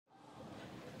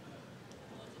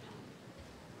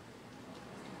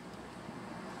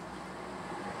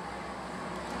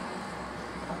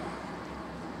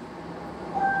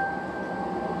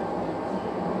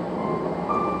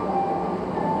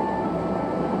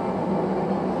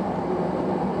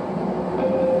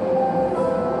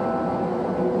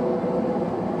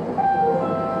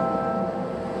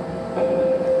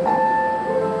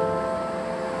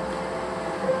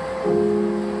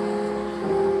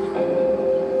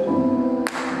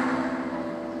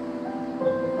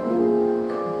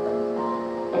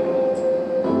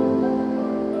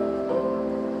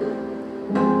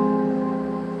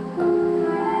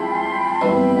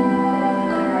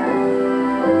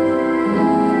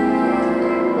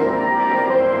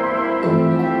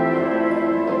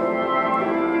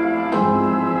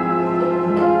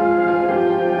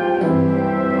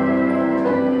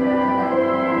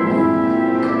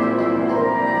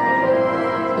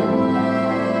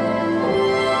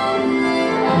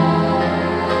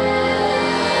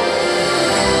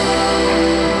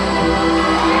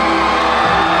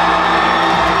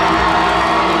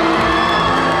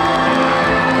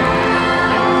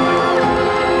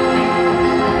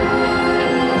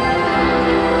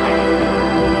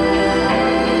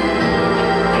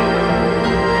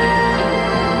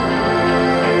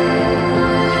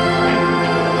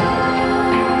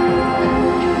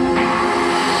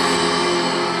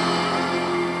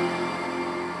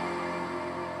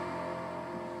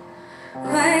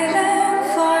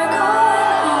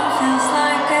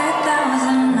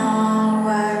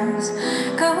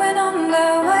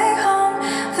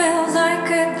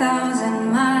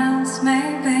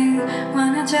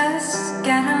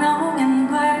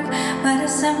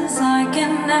promises like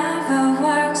it never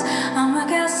works. I'ma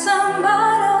get some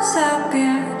bottles of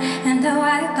beer and the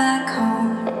way back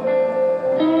home.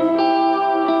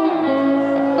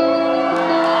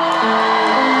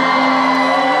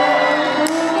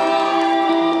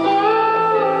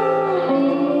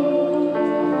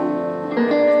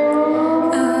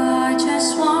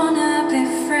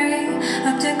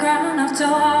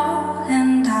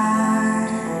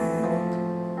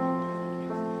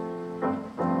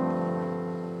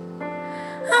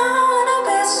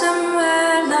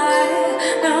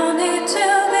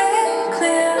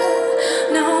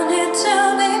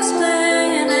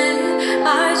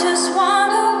 I just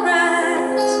wanna ride.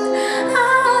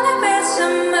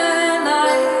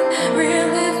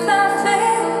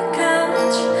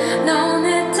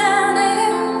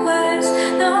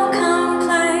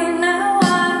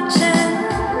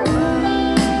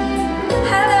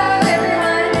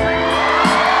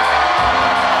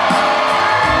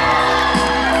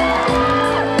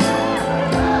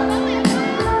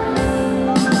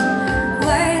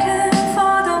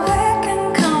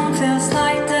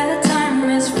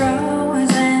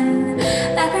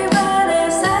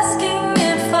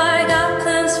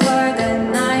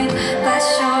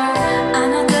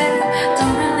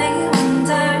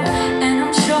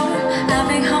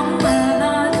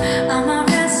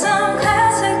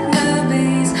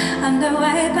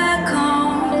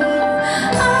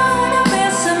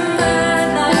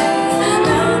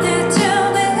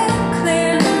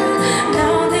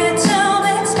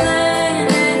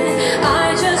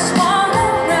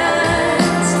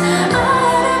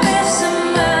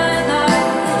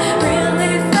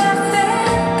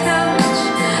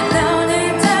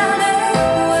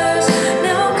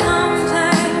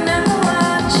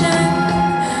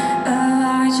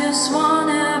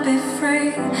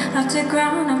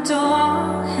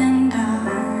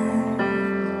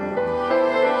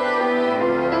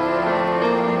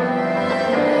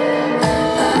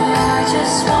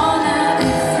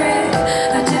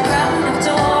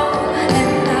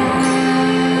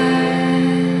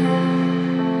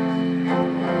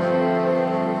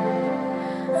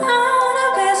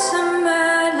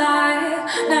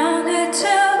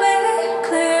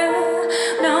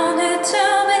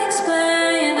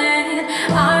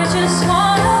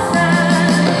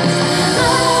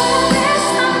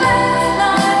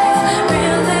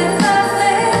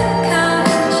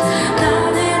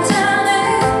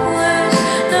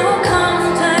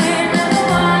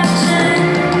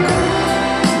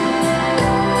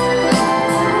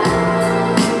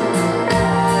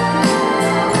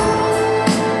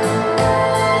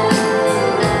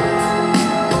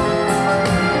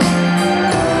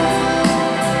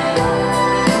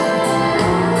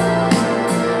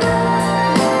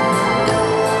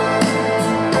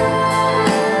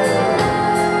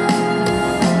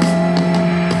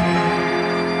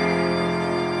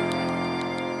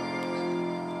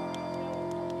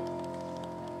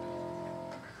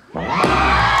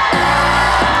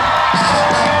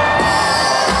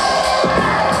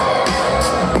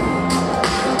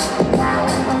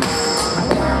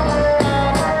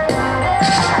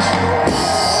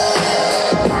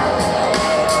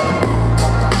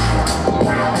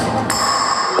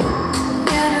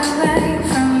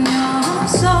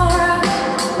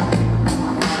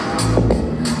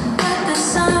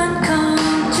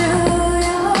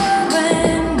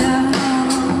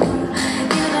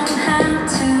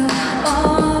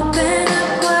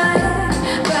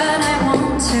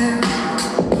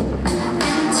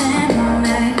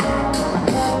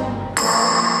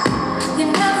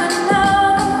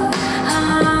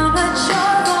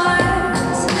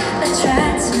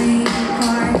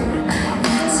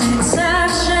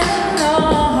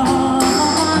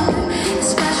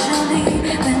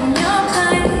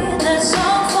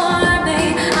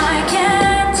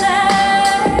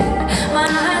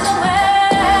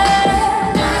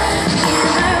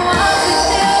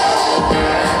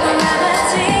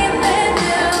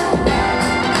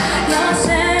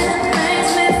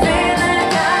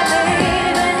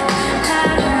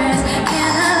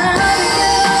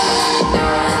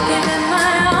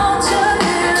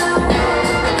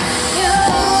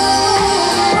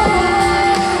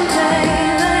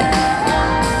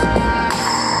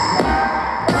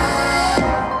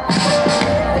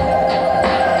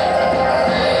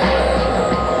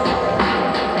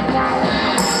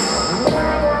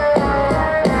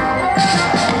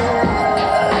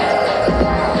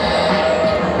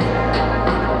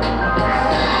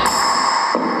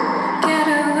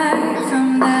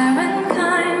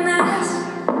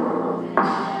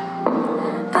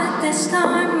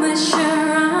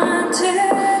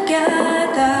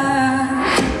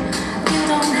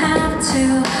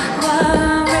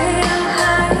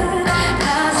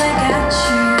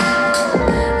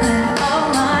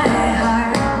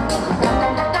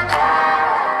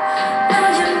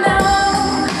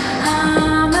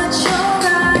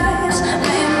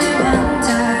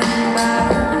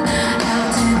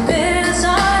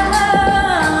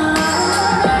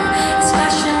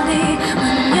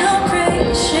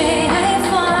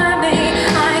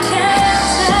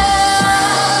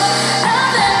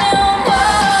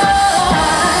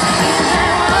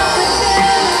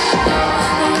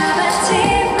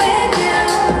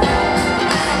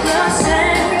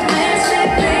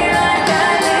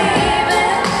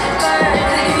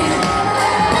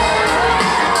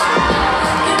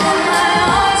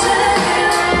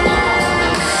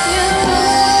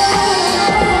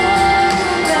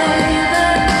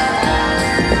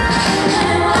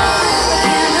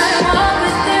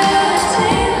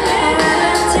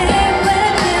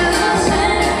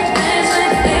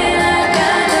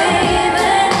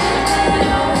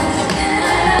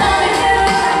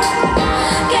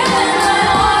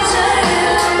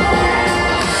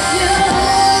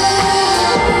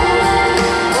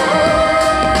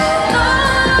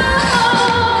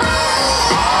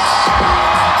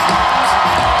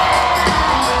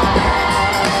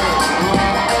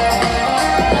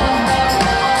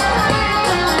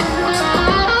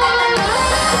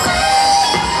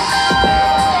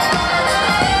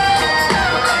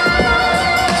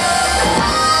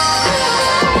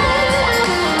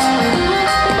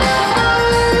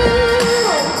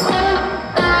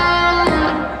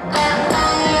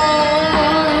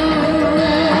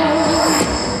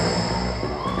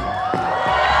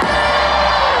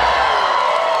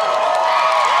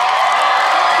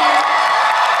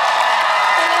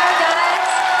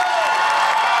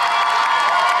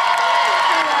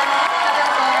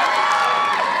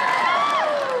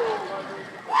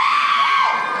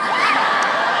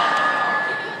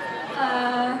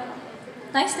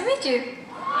 you.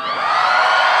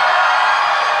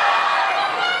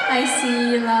 I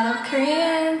see a lot of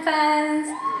Korean fans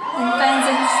and fans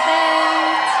in the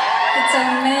States. It's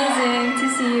amazing to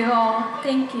see you all.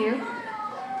 Thank you.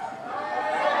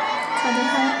 저도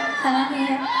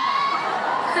사랑해요.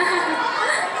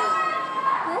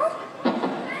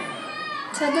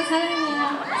 저도 사랑해요.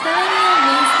 사랑해요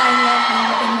means I love you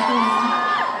in Korean.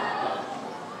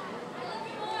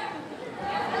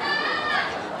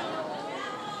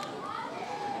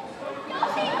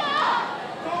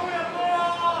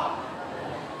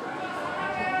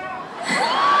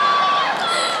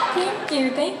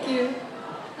 Thank you.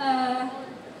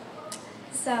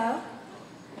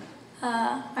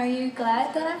 Are you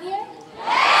glad that I'm here?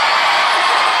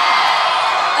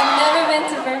 I've never been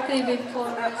to Berkeley before,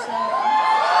 so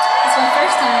it's my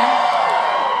first time.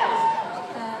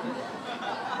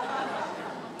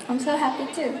 I'm so happy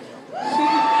too.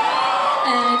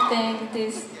 And I think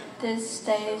this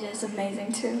stage is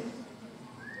amazing too.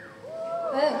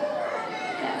 Whoa.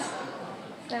 Yes.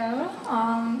 So,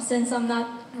 since I'm not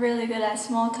really good at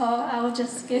small talk, I will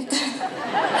just skip to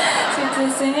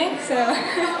singing. So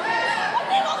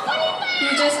you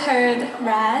just heard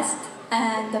Rast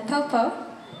and the Popo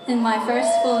in my first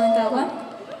full-length album,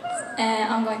 and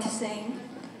I'm going to sing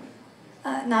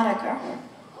Not a Girl.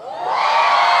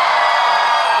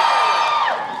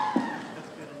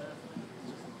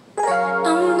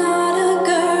 I'm not a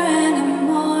girl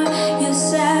anymore, you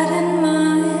sat in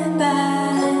my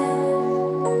bed.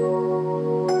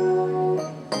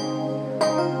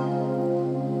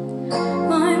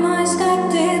 My mind's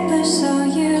got deeper, so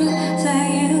you say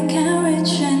you can't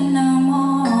reach it no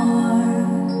more.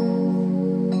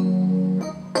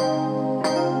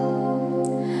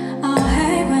 I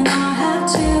hate when I have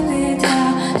to be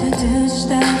there to do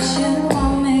stuff you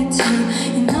want me to.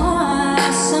 You know I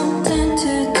have something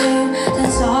to do.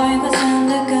 That's all I wasn't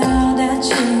the girl that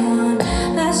you want.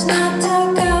 Let's not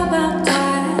talk about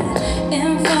that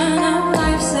in front of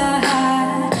life's a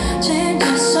high.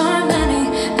 Changes are many,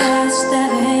 but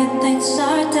steady things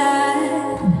are dead.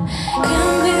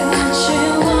 Can't be what you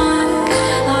want,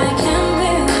 I can't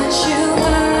be what you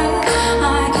were.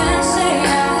 I can't say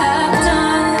I have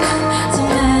done so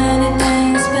many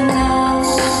things, but no,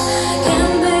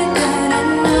 can't be good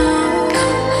enough.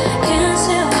 Can't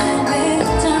say we'll be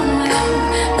done with.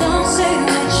 Don't say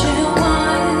what you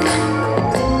want.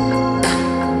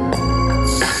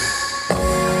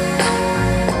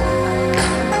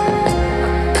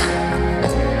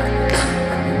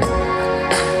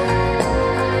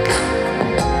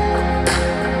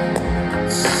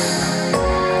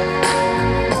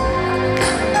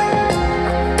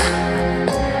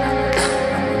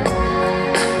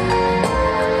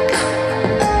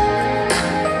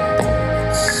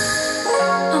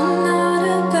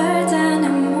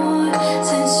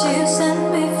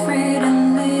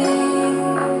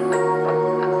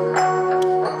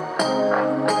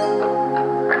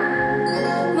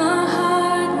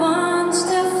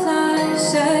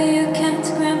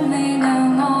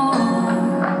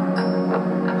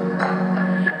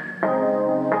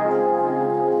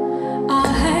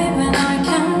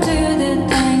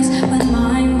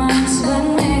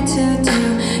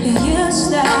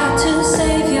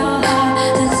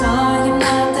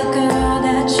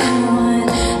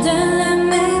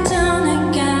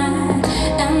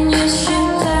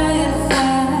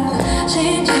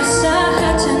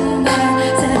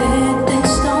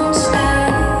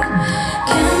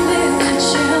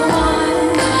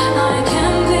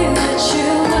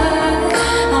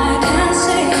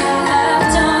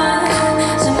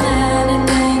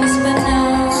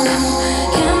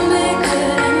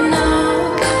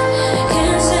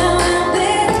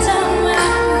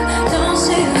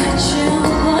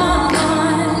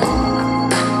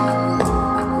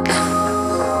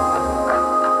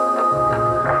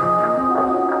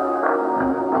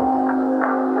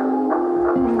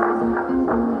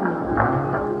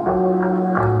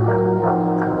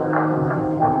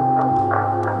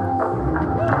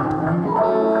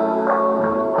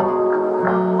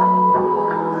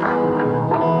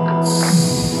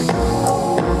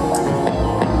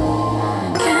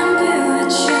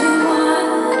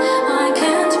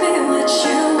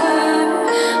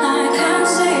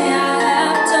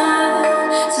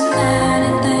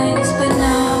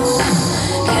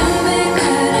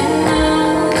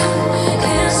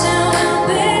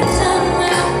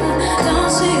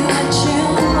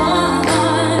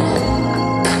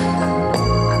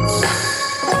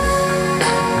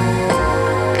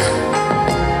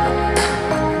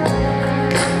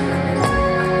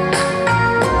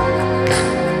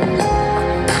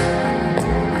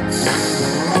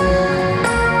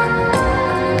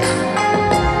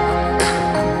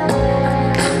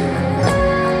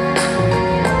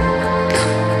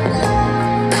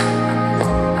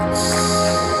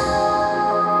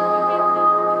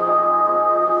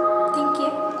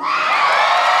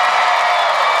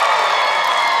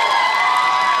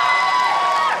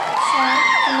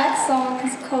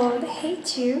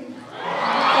 too.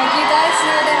 But you guys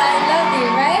know that I love you,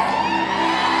 right?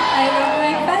 I love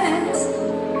my fans.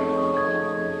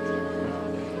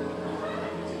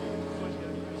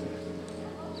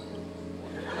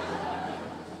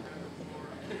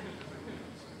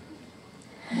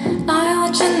 I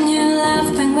watching you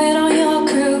laughing with all your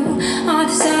crew. I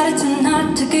decided to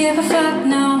not to give a fuck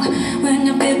now. When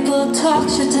your people talk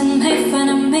shit and make fun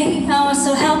of me, I was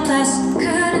so helpless,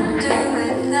 couldn't do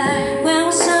it then.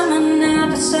 When someone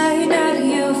ever say that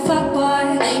you fuck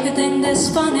boy, you think that's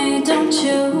funny, don't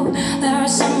you? There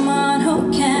is someone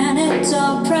who can hit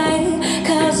or pray,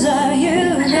 cause of you.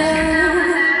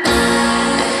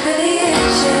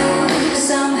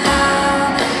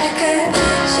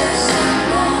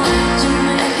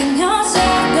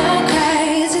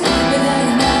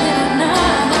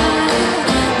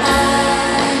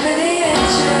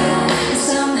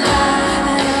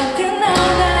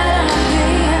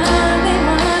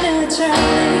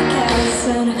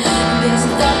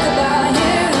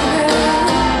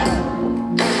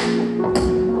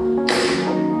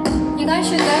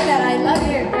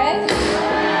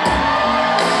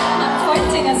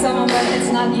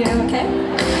 You, okay?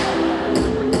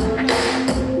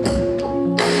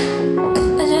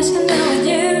 I just can't deal with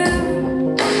you.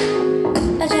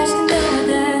 I just can't deal with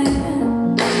it.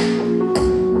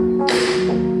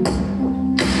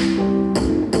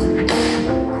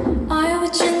 I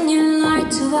watching you lie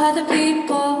to other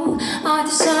people. I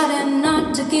decided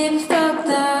not to give a fuck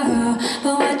there.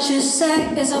 But what you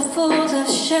say is a full of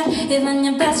shit. Even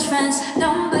your best friends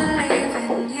don't believe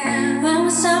in you. When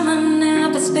someone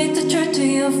else speak the truth to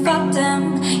you, fuck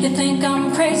them. You think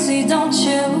I'm crazy, don't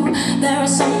you? There are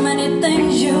so many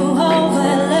things you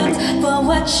overlooked, but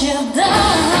what you've done, I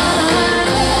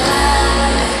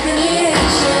really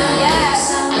hate you. Yeah,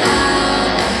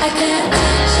 somehow I can't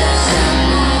touch you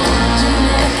somehow. You're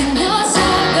making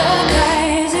yourself go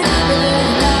crazy, whether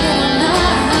you love it or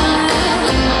not.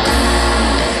 I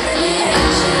really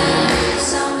hate you.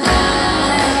 Somehow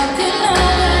I hope you know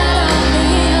that I'm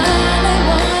the only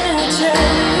one who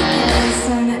truly cares.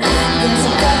 And guess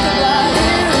I'm talking about you.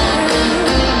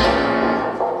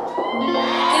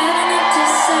 Getting into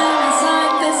silence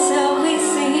like this so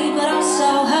easy, but I'm so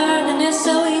hurt and it's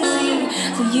so easy.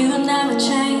 So you never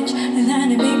change, and then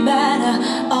to be better.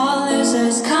 All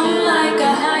losers come like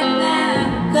a nightmare,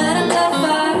 but I'm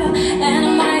tougher and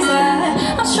I'm wiser.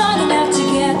 I'm strong enough to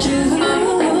get through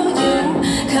you.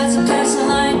 Cause a person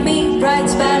like me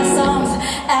writes better songs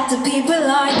after people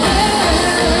like you.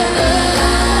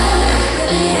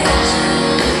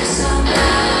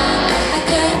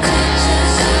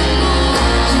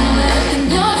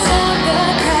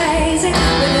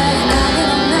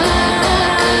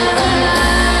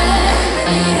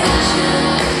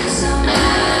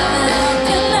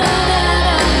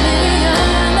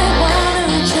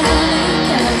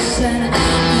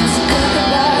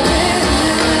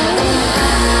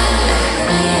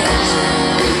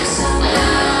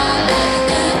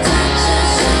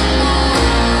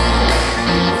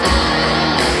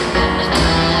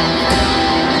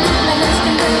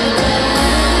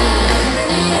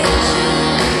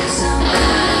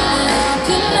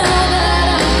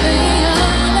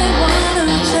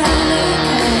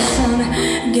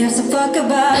 Gives a fuck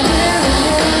about you.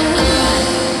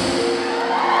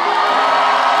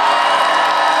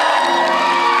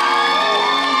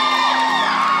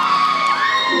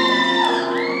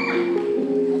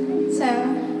 So,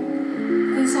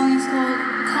 this song is called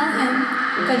Tellhim,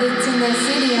 but it's in the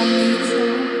city of me, so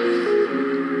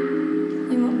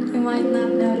you might not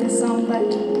know this song, but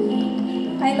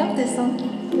I love this song.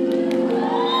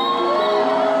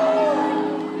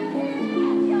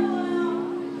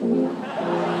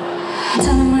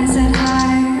 Tell him I said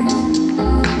hi.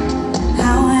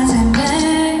 How has it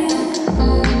been?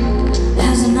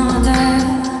 Has another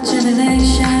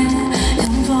tribulation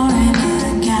come for him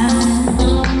again?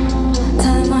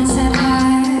 Tell him I said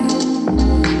hi.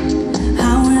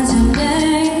 How has it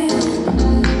been?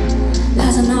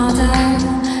 Has another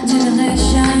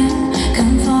tribulation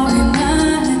come for him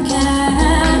again?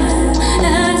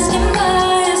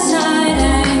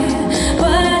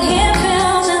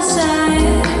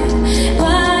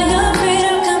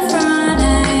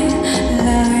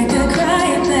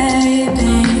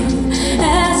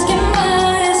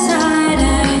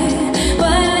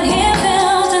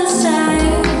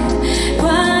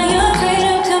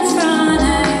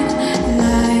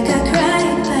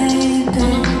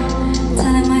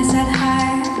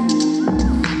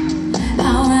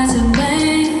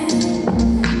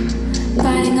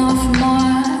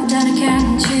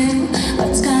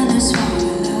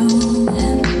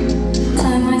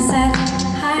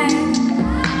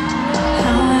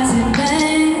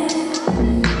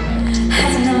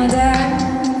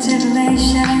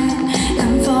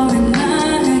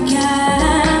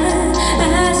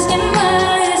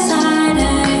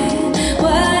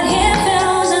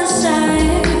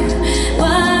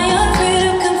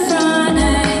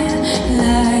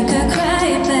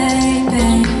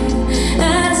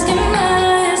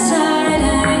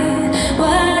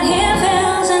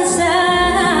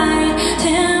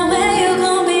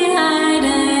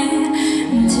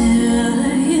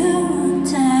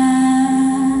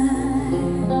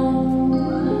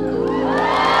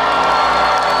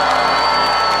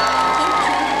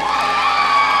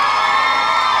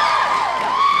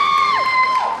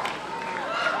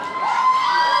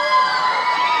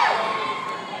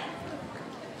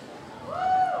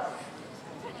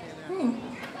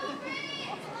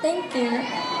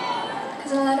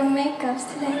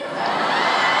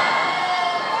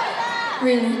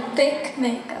 really thick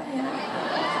makeup, you know.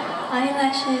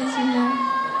 Eyelashes, you know.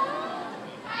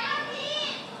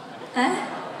 아?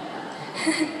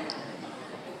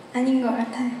 아닌 것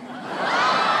같아요.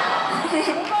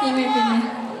 비밀.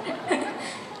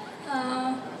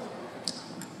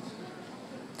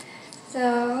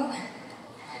 So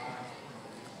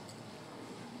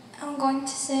I'm going to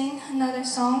sing another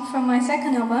song from my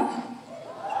second album.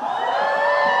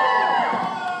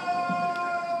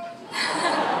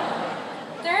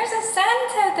 There's a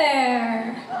Santa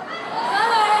there.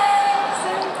 Hi,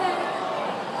 Santa.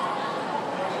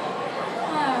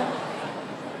 Oh.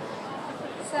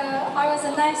 So I was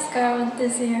a nice girl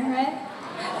this year, right?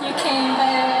 You came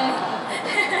by the way.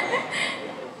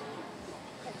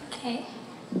 Okay.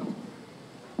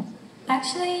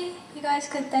 Actually, you guys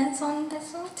could dance on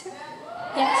this song too.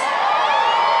 Yes.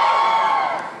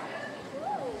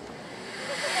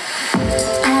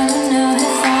 I don't know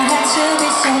if I had to be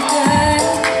so good.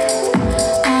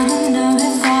 I don't know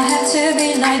if I had to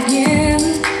be like you.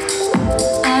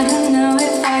 I don't know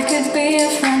if I could be a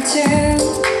friend too.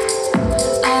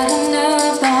 I don't know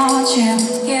about you.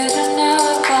 You don't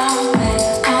know about me.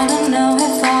 I don't know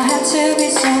if I had to be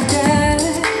so good.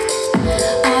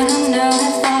 I don't know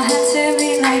if I had to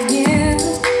be like you.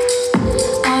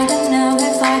 I don't know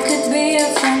if I could be a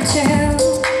friend too.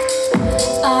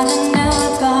 I don't know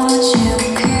about you.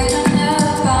 You don't know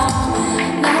about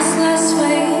me. Let's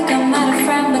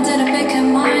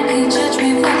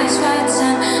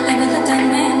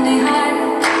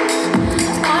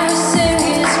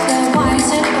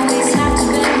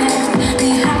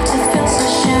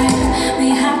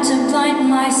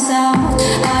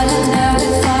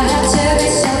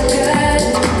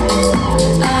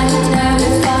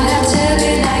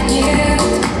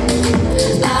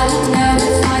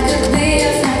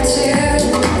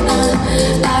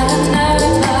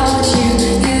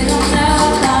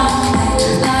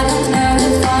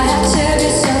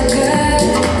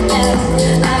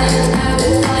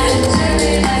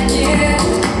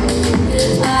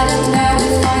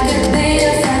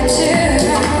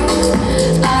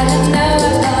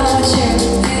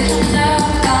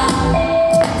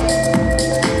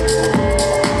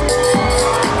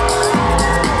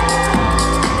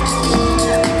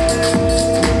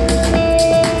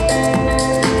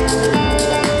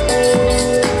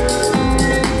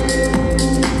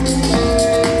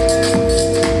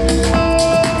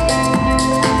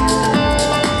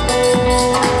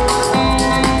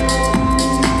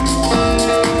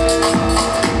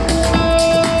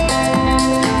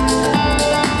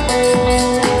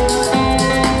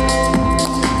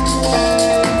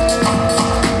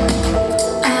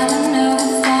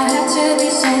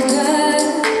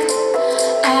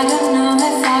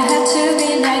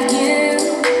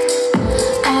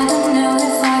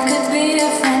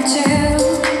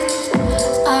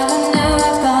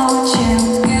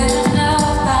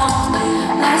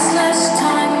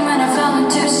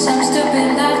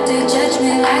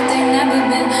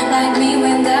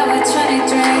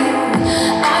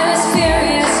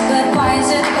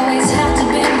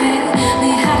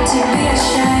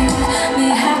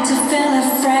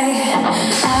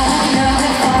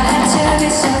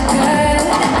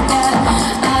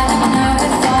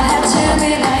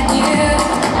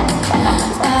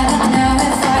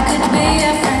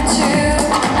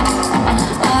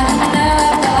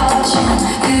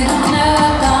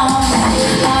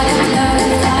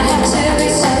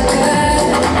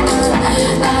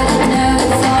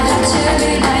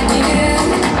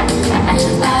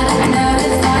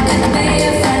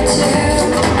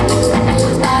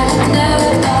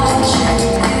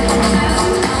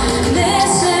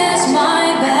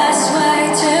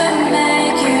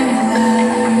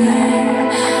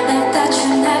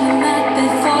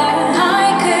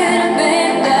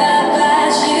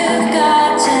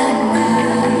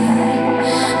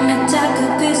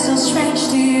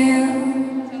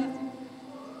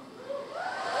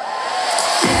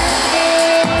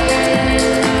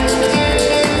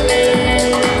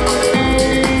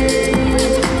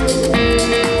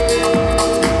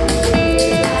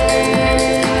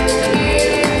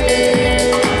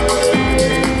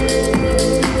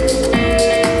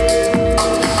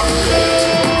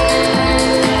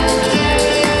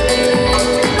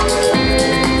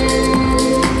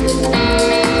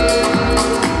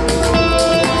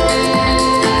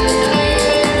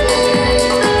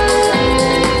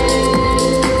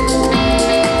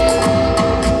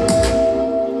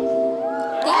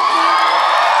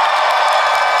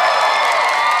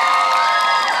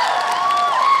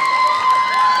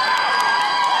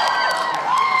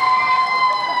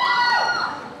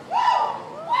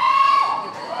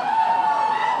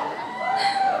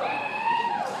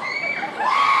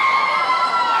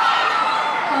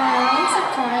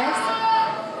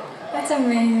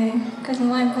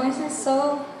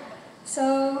so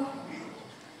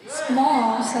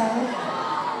small, so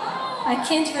I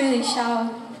can't really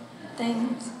shout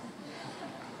things.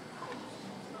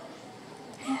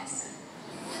 Yes.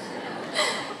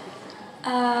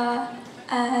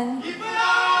 And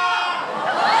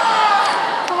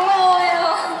고마워요.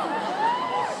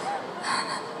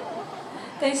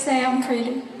 They say I'm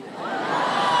pretty.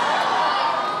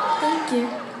 Thank you.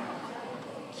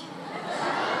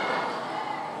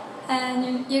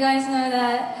 And you guys know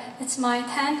that it's my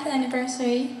 10th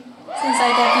anniversary since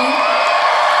I debuted.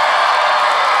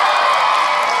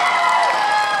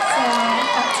 So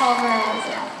October was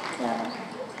it. So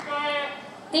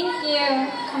thank you.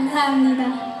 감사합니다.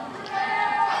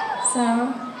 So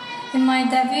in my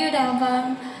debut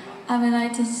album, I would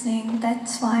like to sing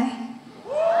That's Why.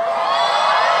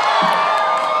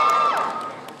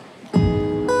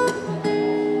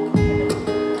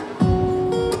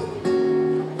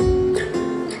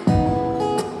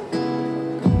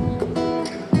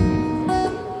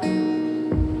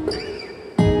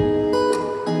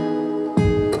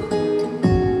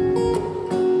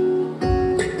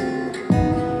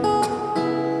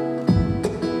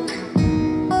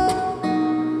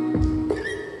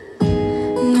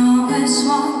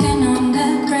 Walking on the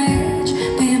bridge,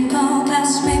 people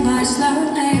pass me by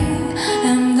slowly,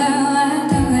 and the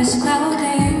weather is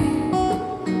cloudy.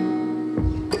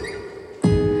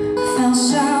 Felt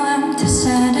so empty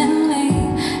suddenly.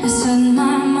 It's in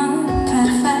my mood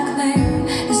perfectly.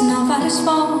 It's nobody's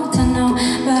fault, I know,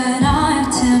 but I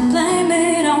have to blame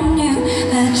it on you.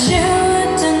 That you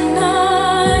would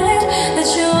deny that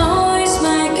you always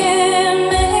making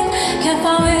me kept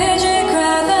on with your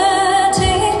gravity.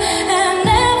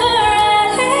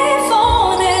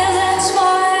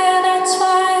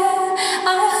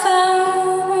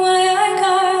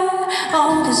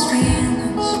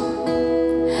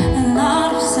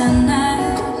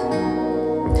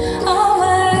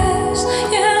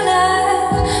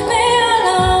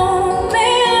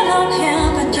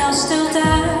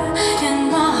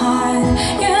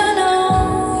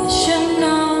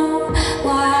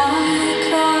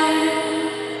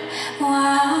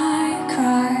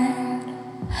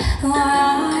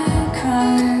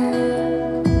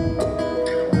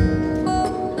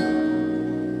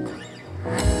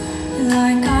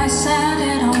 Like I said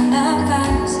it on the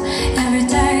verse, every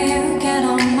day you get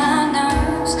on my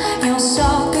nerves. You're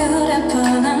so good at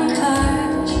pulling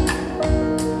purge.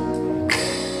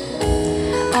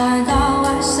 I got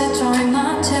worse at drawing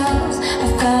my tails. I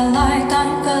felt like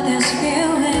dying for this few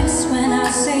weeks. When I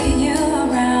see you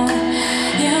around,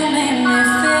 you make me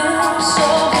feel so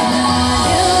good.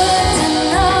 You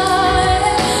deny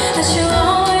that you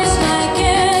always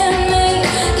making me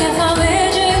can't find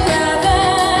with your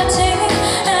gravity.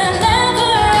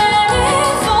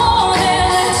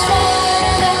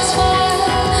 That's why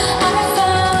I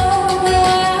found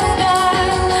where I got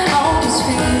all this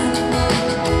fear.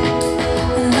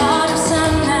 A lot of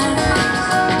sadness.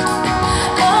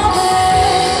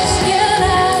 Always you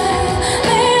left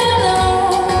me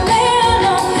alone,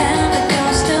 yeah, but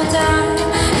you're still down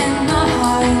in my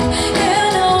heart. You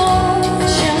know.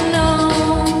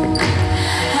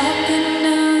 Hope you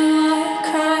knew I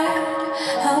cried.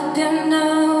 Hope you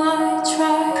knew I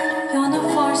tried. You're not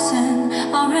forcing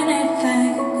or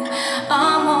anything.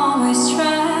 I'm always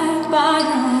trapped by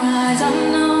your eyes. I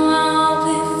know I'll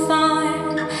be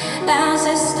fine as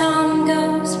this time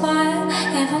goes by.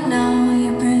 Even though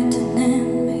you're breathing in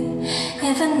me,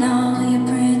 even though you're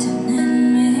breathing in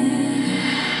me.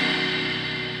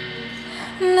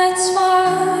 That's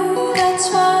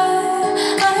why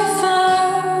I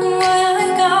found where I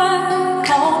got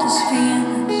all these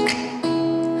feelings.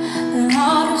 A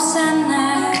lot of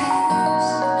sadness.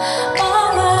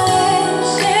 Always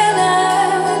you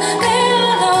left me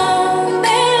alone,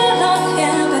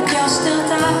 yeah, but you're still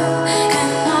down in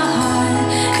my heart.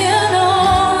 You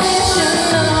should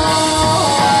know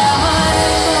why I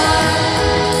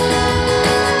cried.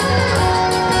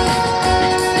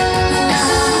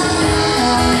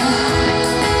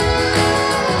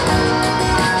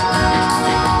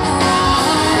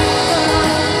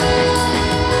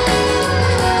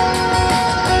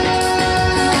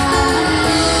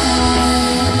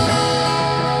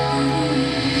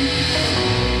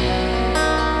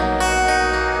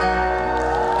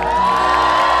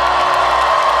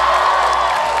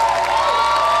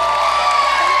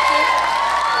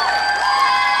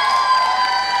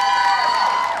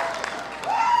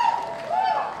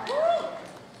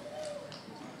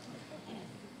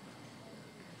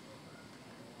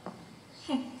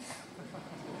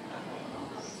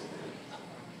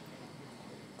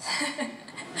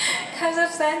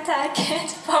 Santa, I can't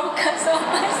focus on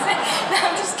myself. No,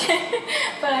 I'm just kidding.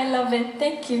 But I love it.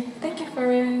 Thank you. Thank you for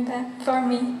reading that for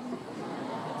me.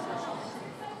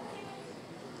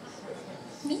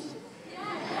 Me?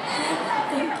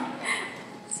 Thank you.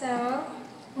 So,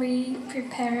 we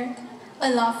prepared a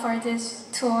lot for this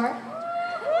tour.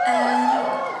 And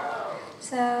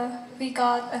so, we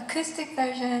got acoustic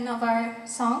version of our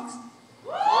songs.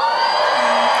 For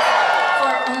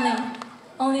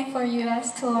only for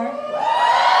US tour.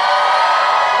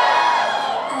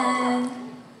 And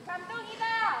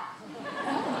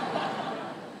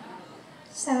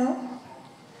so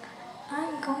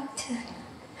I'm going to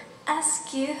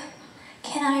ask you,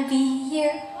 can I be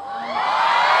here?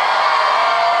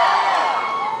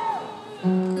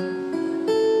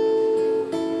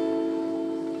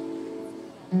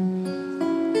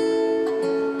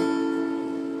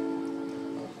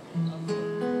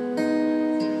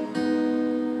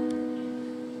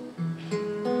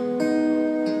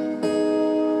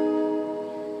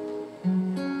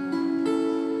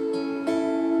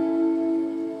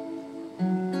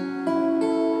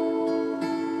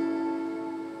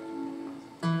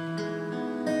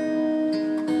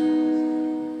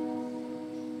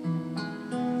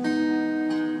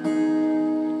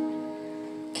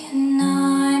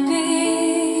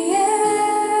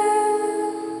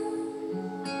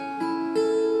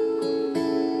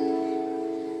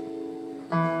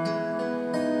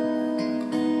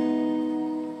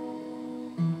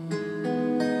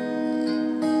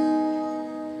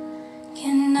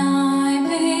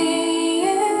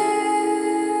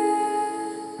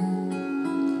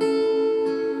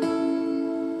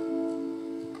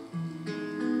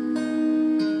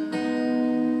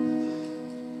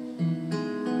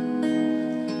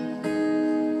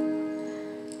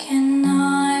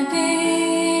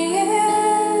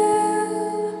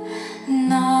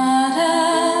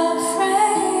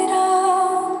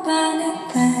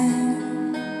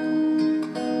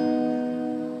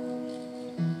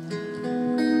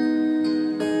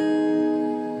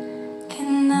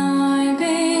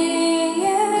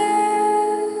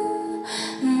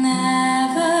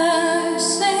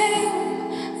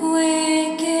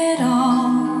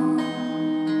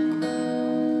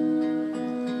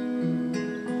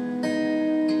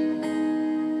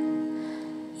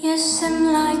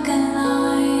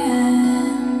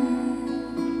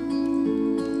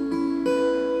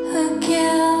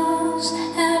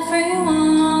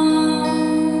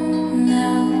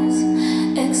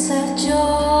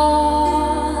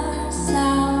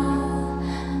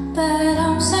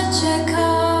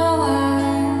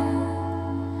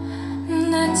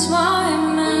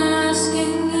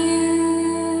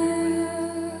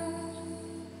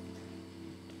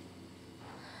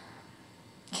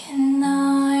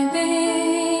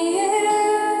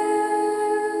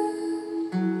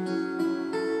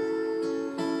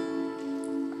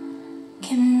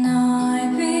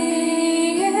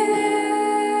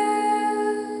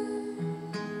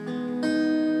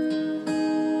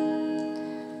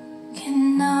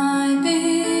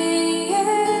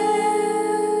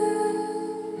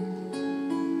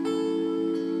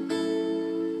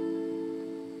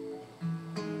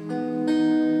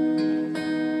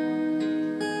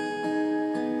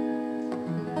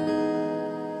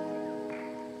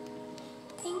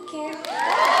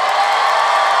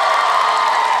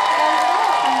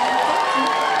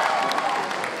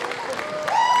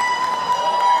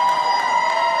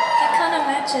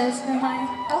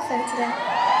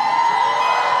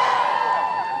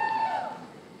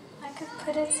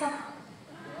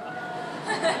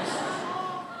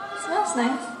 Smells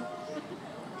nice.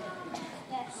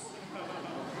 Yes.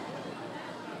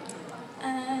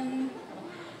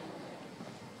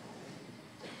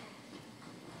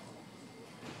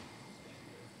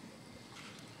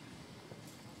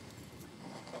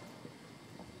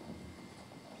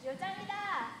 요정이다.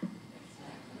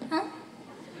 어?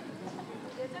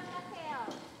 요정 같아요.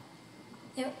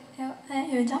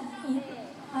 요정? 예.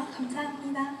 아,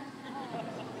 감사합니다.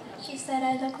 She said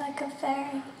I look like a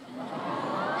fairy.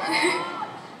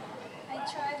 I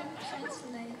tried to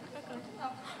translate.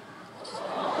 Oh.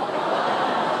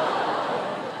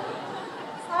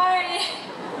 Sorry.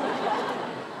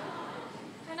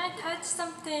 When I touch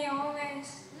something,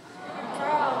 always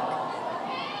broke.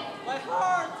 My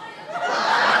heart!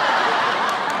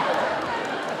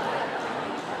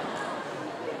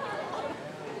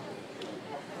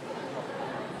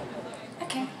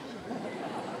 Okay.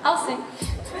 I'll sing.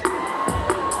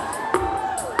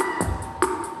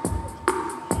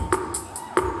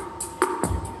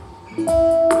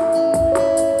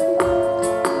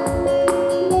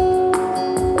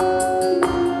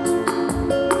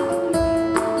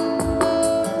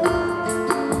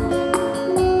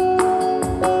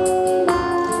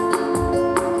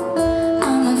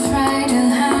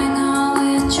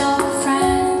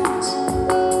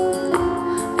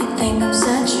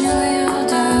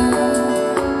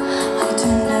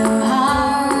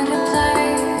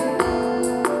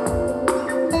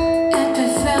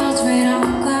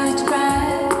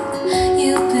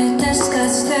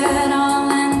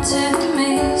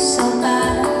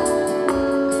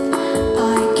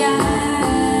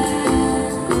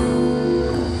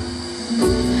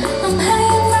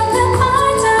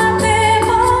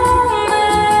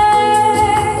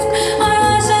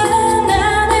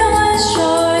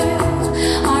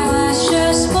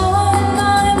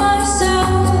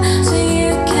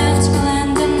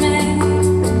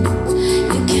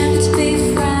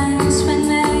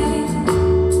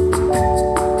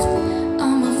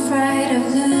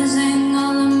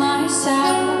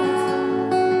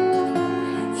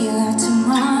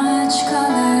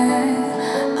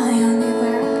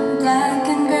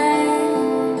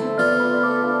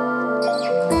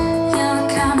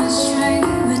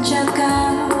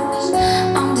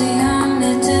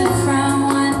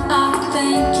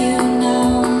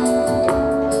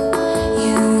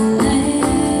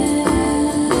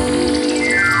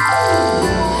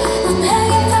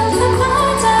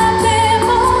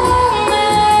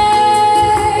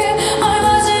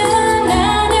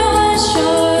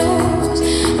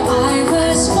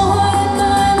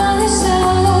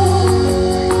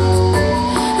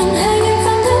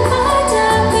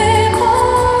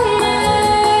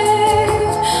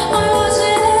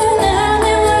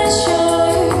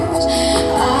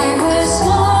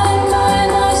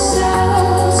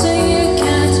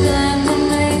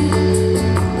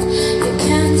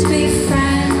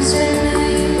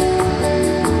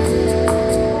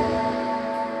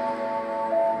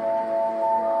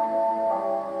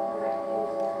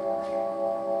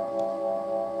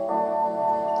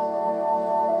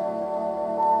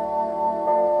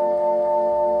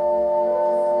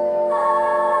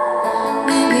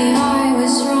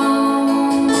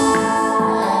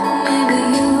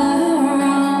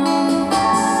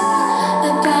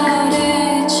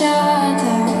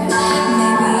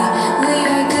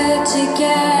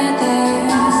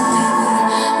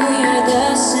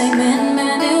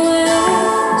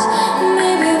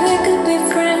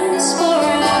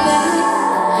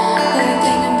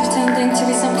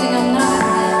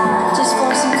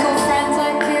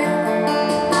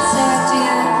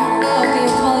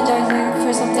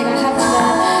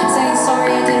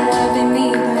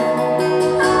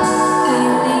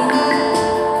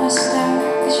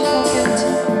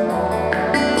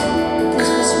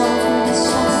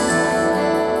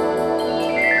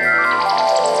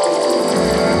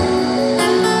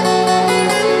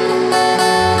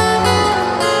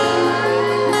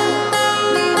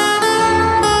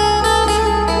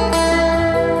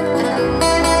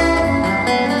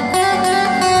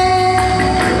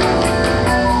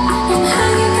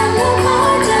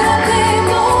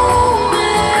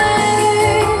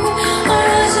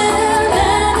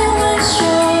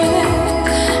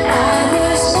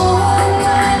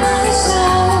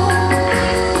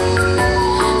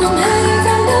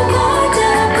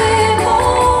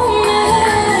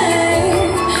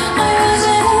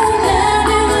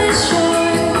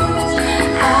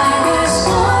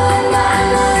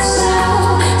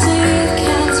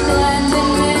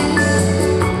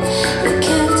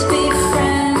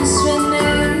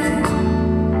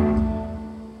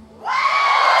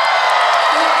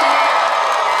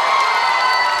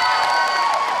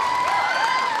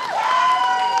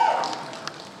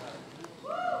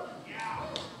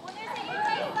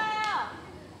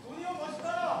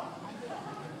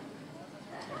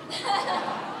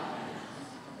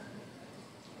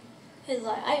 He's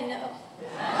like, I know.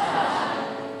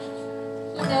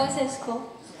 He knows his school.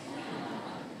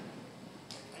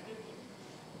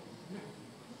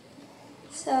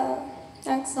 So,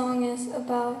 next song is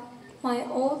about my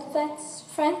old best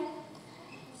friend.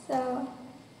 So,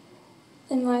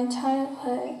 in my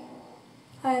childhood,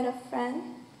 I had a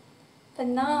friend, but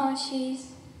now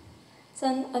she's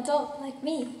an adult like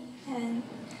me, and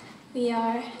we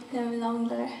are no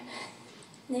longer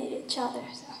need each other.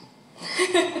 So.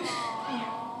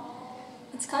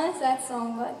 It's kind of a sad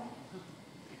song, but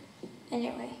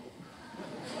anyway.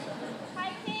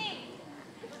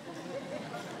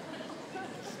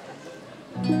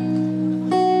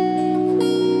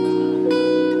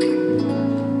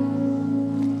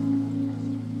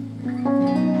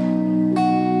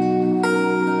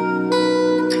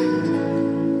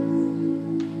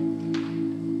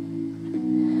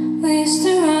 We used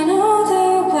to run all the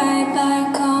way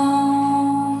back home.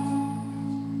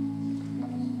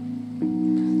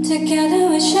 Together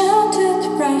we shouted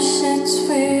Russian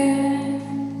sweet.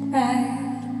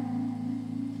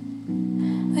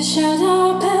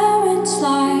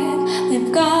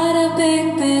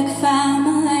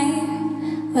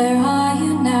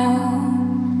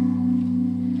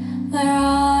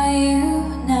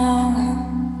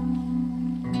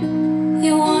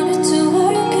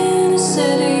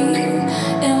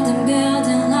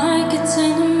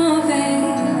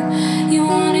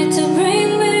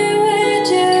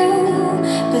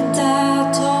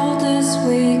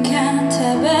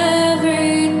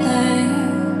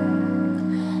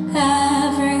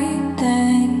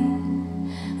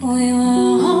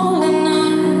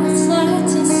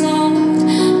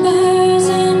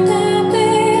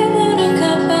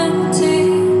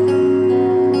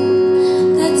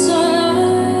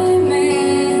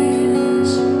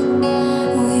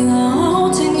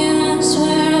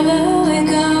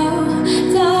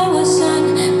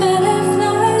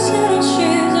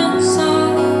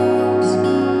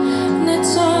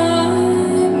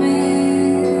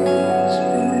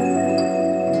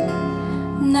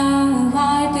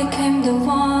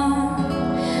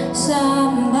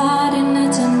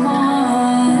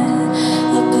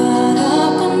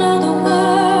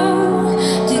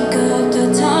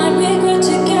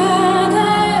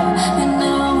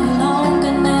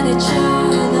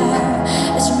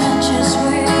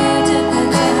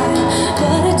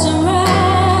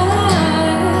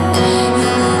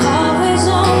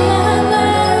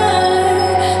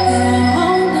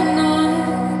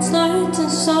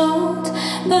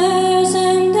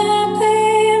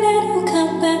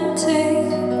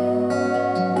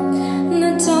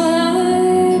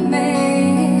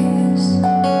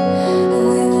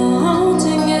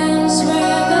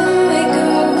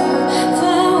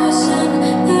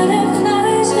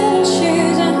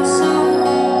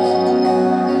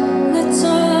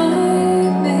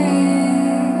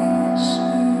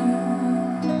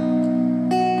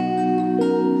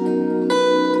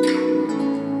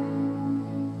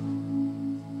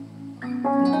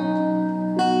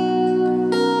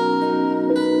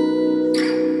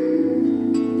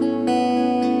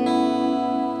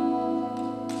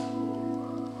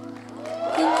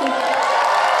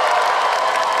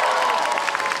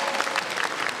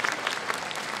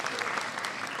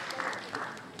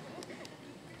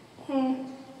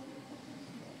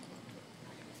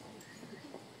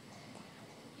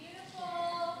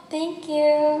 Thank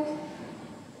you.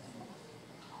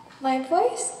 My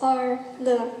voice or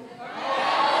the?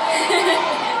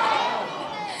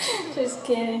 Just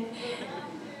kidding.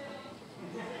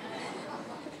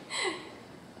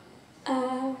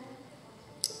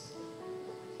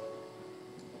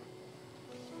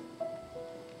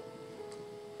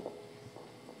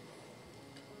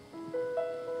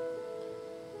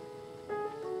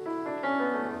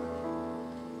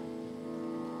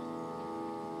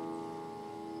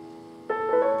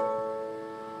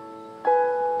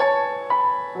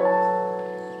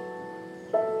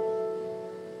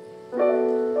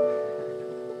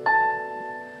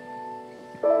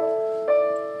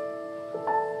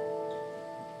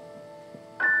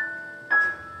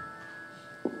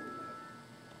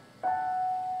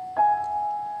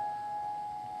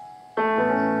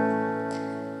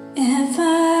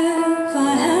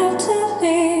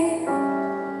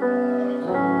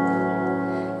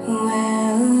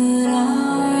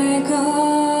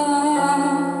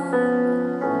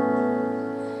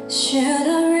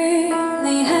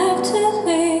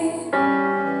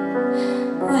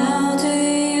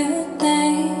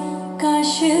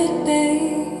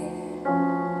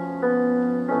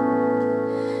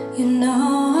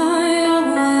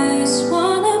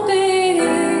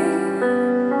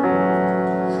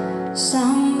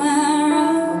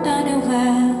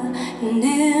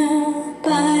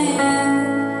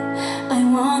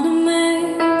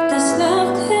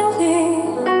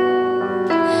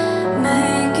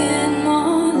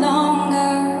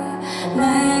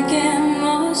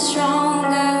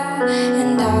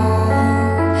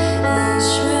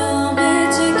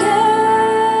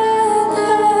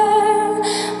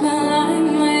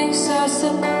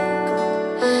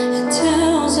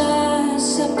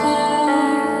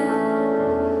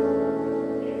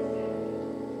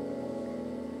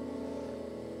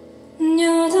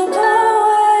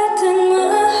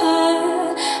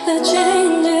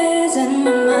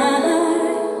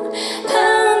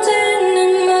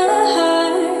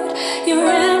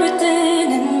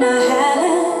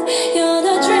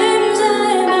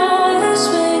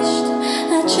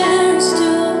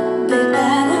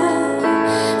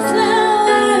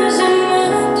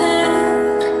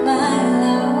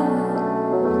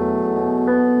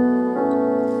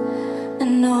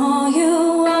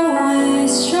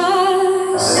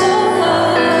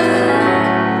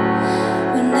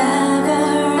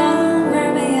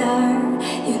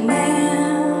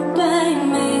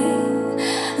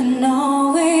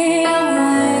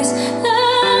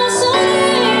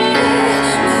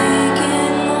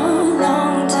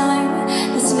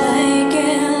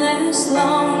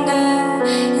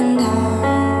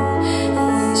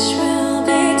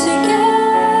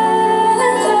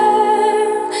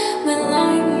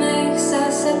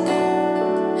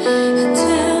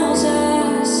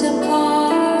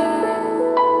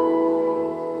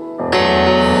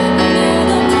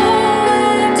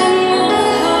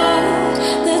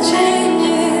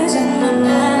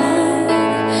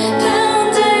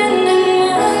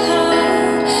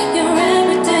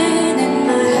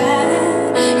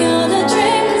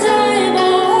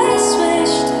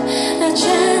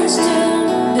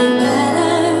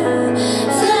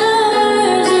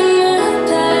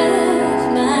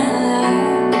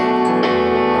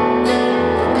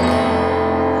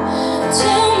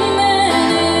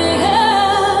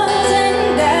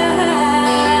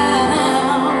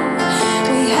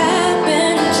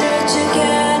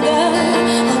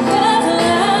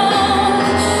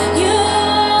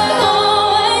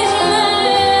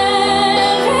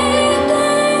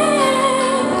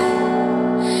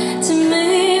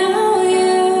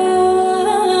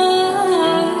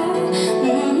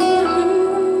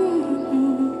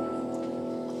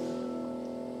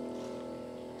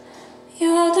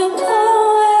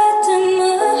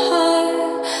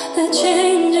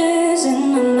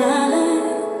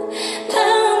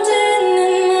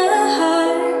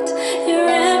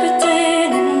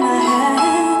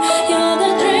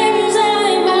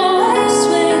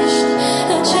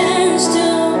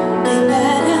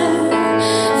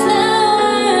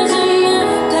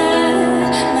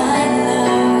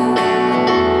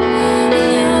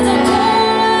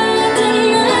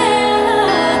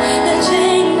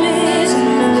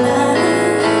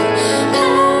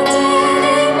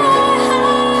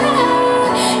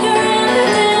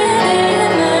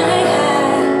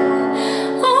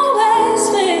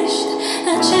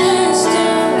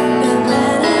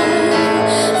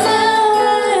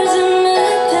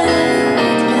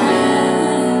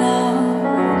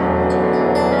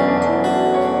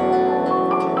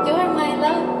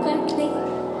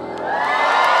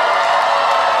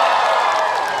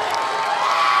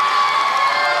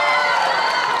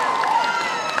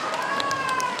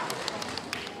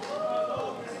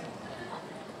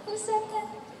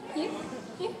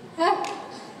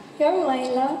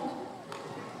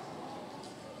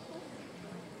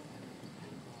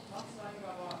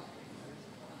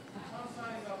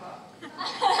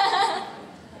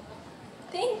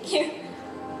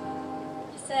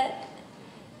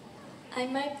 I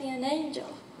might be an angel.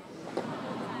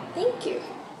 Thank you.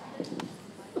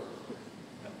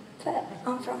 But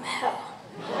I'm from hell.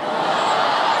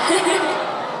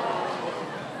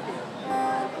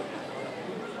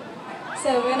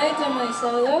 So when I do my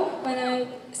solo, when I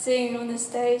sing on the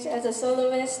stage as a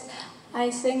soloist, I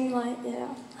sing like, you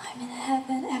know, I'm in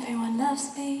heaven, everyone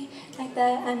loves me, like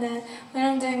that. And then when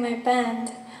I'm doing my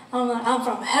band, I'm like, I'm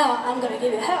from hell, I'm gonna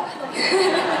give you hell.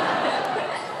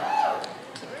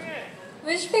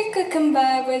 Wish we could come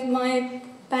back with my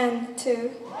band too.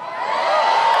 You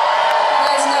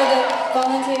guys know the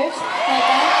volunteers, my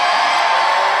band?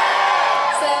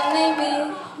 So maybe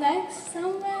next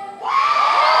somewhere?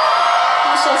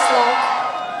 Wish us luck.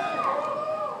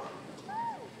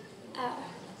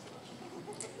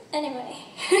 Anyway,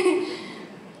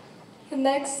 the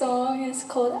next song is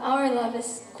called Our Love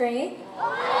is Great.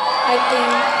 I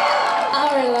think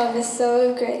our love is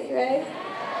so great, right?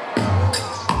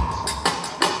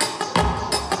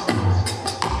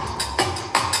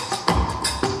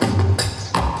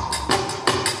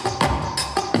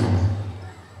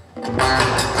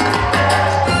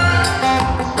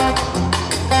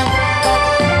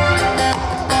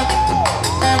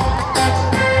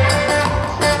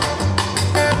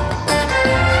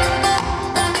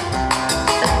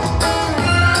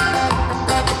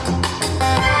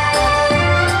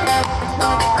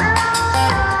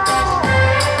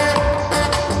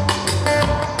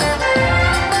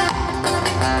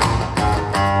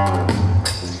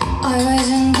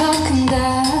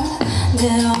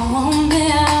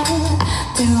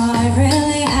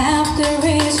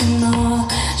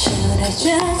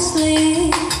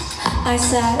 I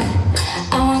said,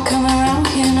 I won't come around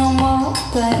here no more,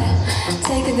 but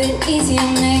take a bit easy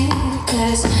on me,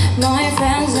 cause my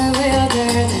friends are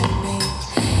wilder than me.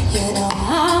 You know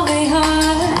how we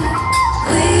are.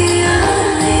 We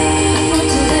only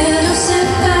want a little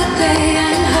sympathy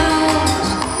and hope.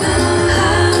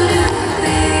 How do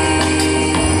we?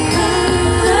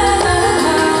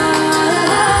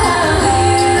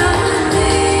 We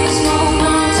only small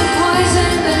amounts of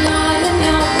poison, but not in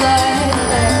your blood.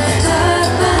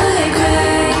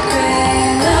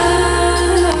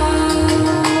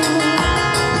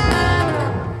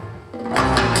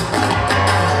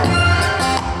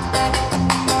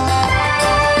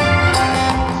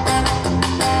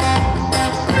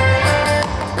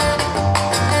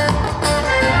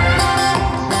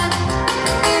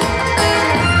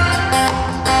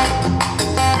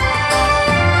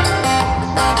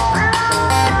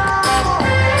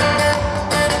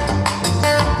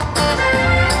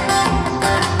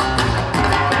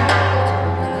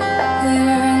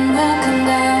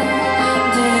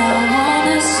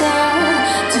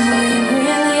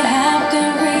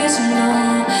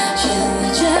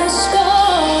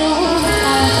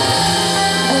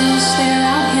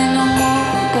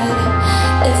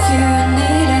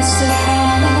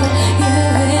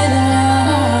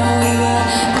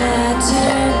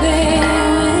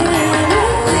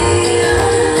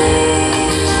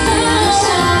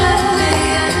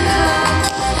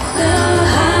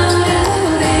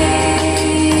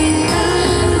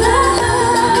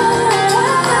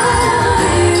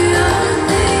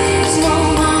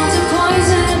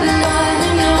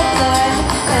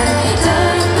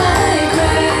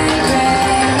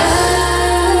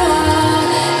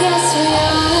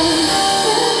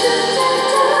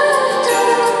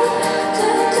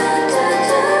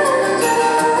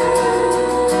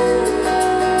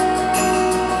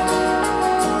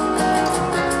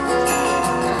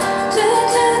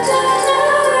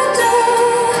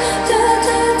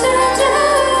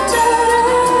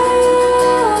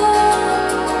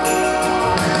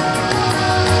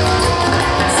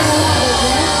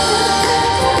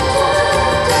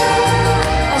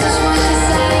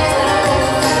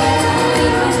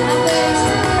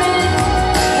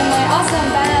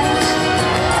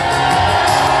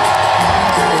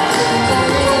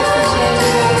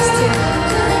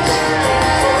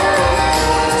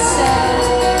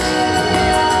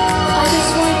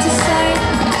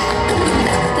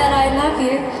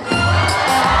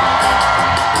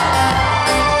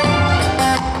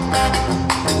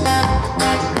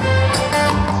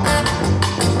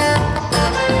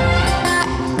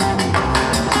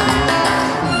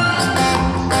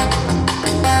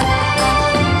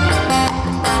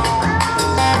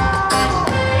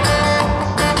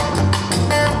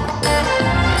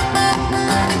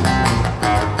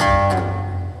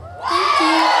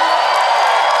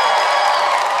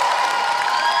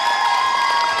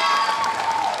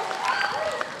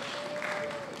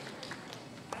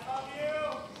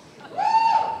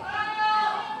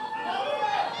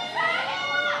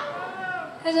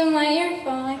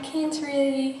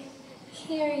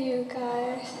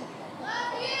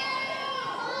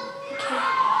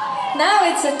 Now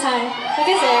it's the time. Look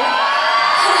at that.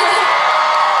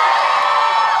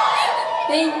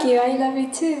 Thank you. I love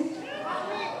you too.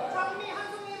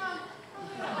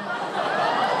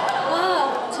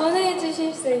 와, 전해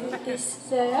주실 수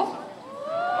있어요?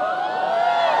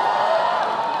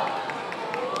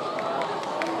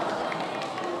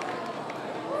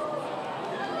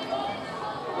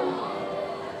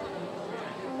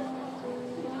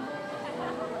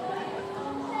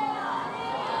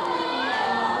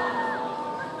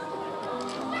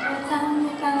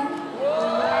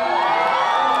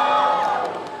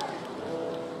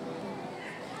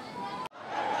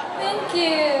 Thank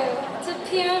you. It's a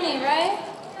peony, right?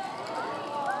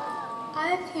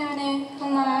 I peony,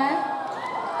 정말.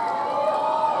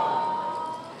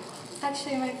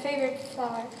 Actually, my favorite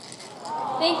flower.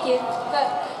 Thank you. But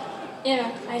you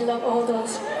know, I love all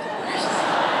those.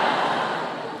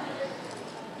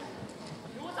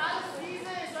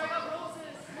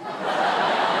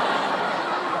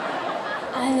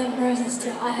 I love roses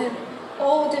too. I have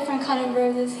all different kind of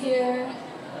roses here,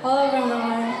 all over my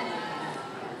world.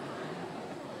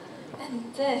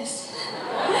 And this. This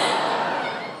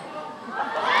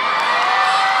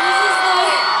is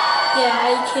like, yeah,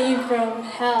 I came from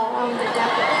hell. I'm the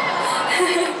devil.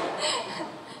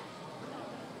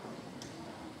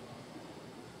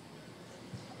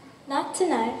 Not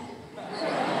tonight.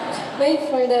 Wait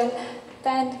for the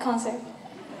band concert.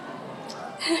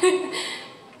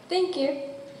 Thank you.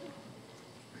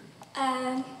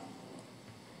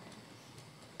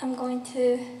 I'm going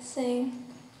to sing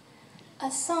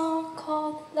a song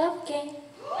called Lovegame.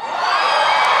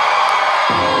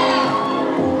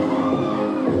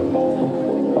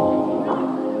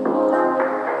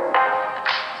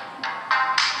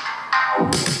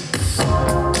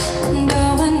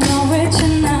 Going nowhere to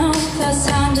now, first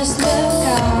time just look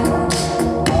out.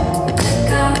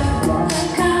 Look out,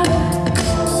 look out.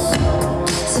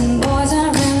 Some boys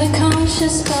are really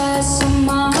conscious, but some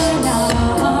are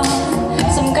not.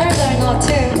 Some girls are not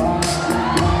too.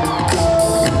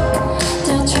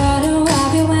 They'll try to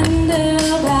rob you when they're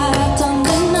wrapped on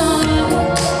the night.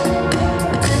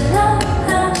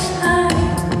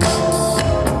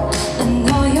 I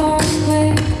know you're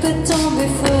weak, but don't be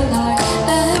fooled like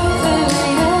every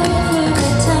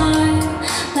time.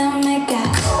 Let me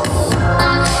guess.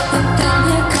 You think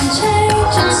you can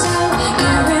change yourself?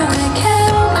 You really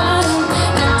care. I don't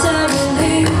get to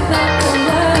believe that the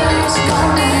world's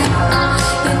falling.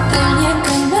 You think you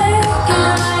can make it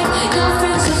like your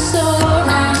friends have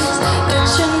stories, but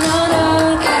you're not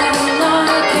okay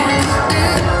like it.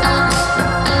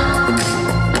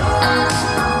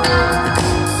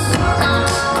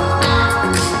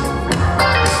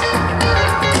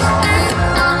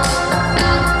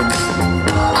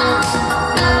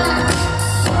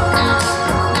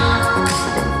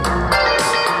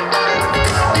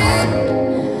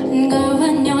 Girl,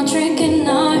 when you're drinking, I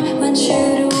want you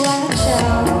to watch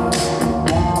out.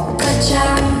 Watch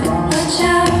out, watch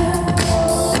out.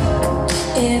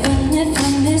 Even if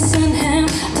I'm missing him,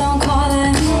 don't call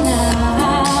him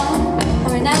now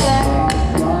or never.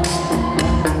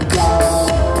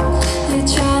 You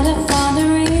try to find the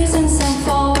reasons and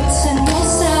faults in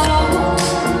yourself.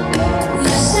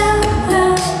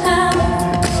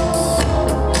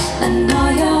 I know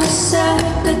you're sad,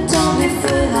 but don't be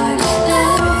fooled like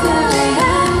every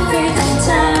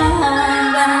time.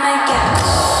 Let me guess.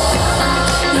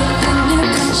 You think you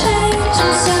can change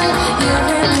yourself? You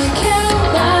really care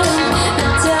about him,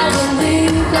 but I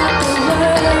believe that the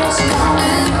world's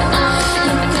falling.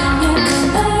 You think you can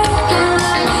make it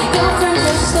like your friends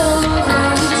have stories,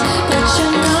 but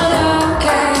you're not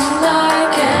okay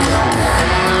like it.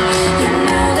 You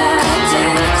know that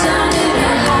deep down in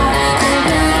your heart, they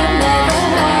will never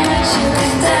hurt you,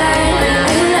 and they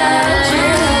really loved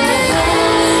you.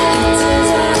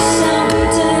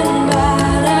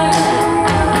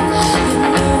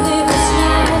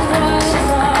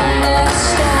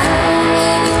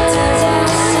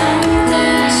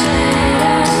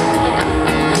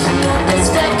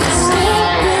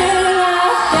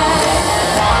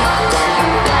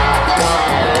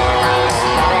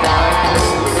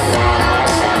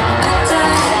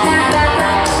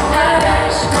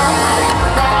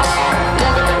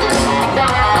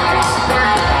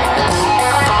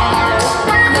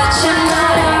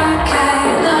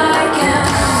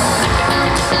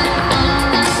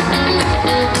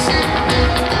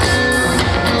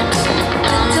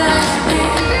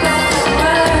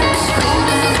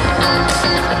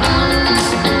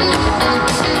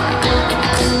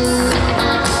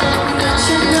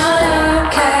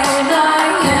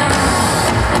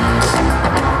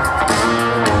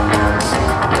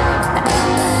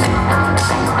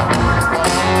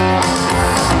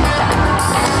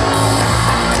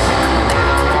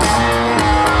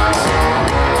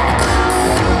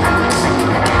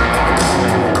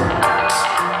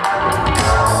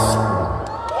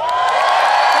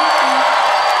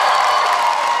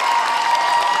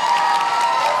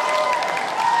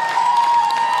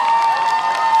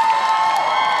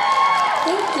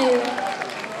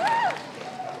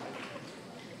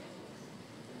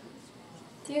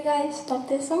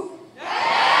 this song?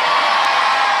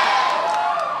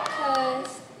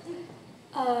 Because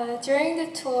during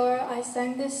the tour, I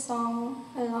sang this song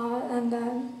a lot, and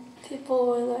then people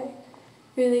were like,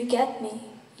 really get me,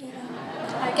 you know.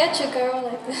 I get you, girl,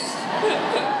 like this.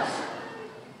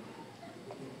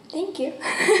 Thank you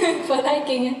for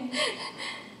liking it.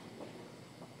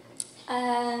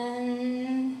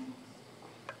 And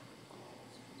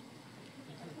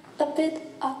a bit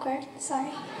awkward,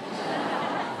 sorry.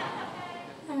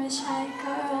 I'm a shy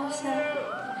girl, so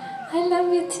I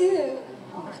love you too.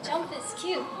 Oh, jump is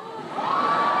cute.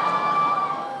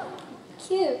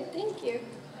 Cute, thank you.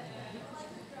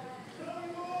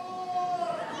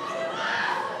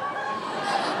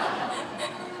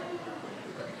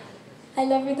 I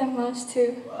love you the most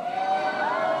too.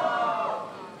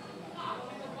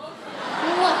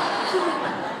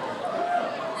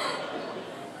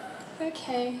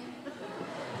 Okay.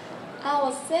 I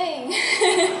was saying.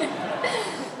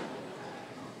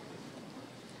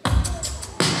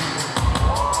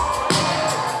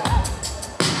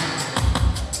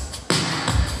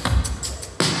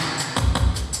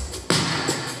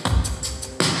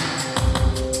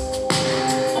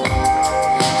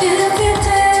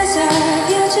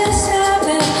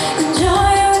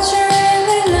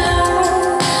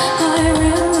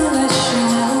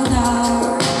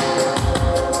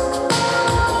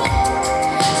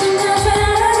 Sometimes when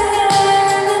I get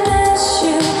in and miss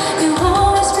you.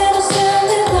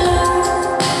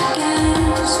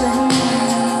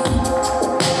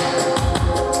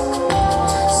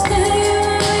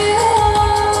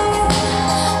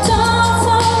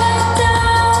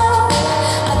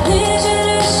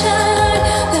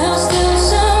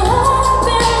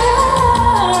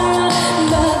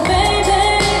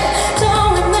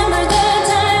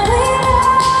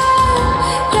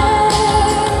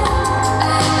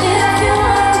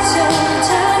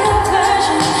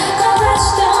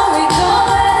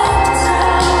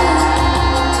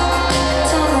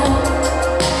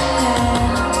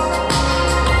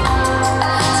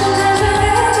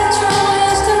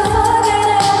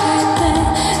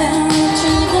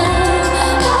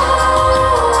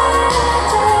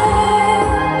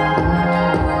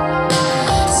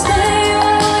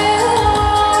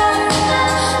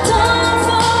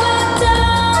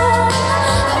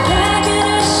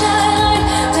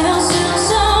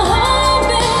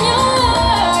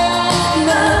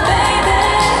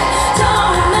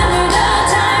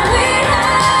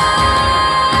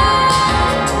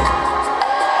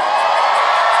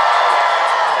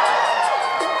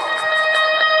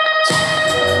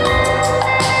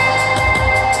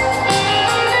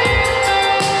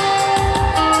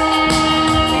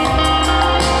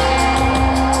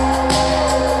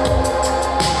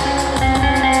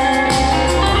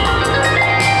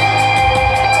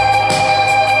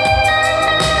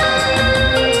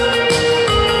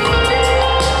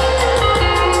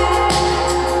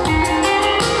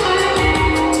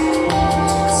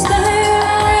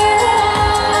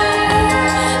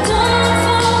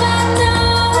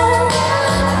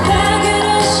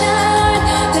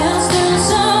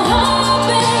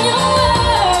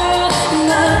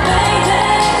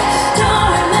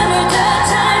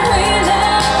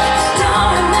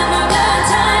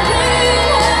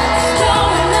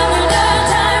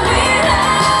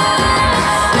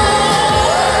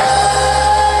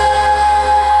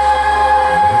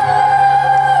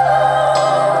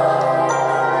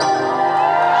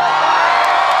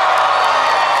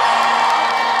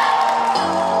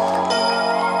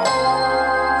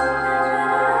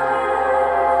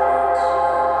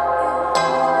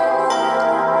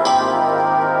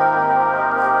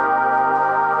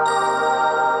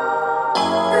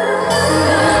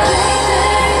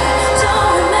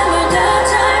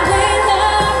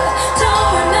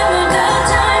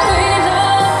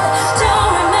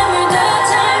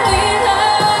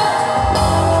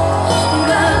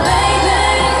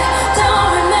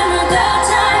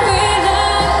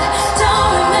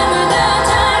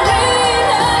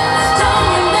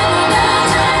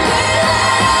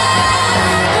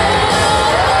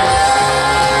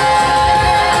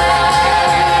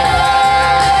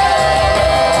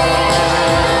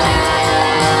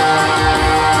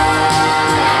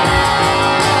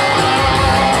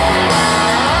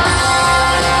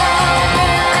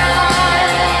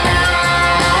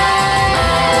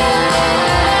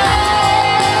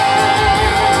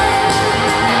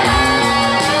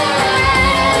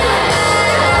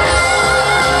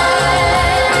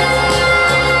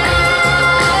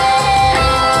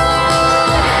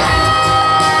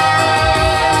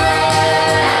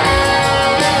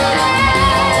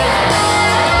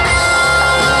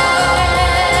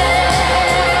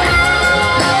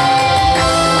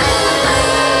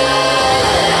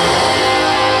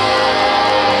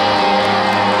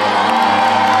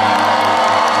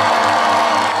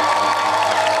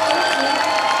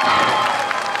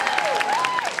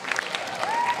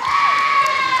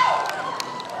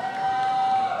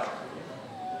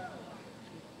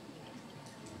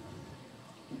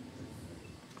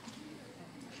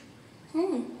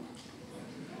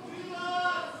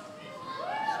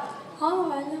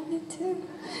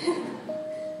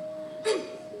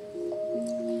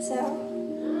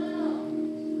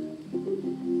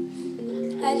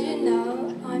 As you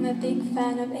know, I'm a big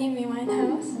fan of Amy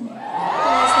Winehouse. You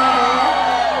guys know her,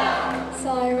 right? So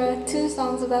I wrote 2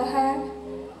 songs about her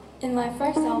in my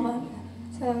first album.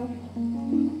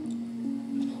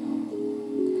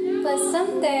 But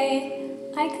someday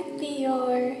I could be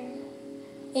your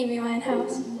Amy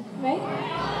Winehouse, right?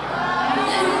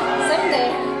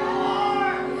 Someday.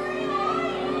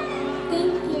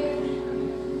 Thank you.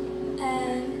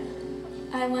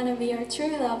 And I want to be your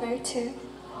true lover too.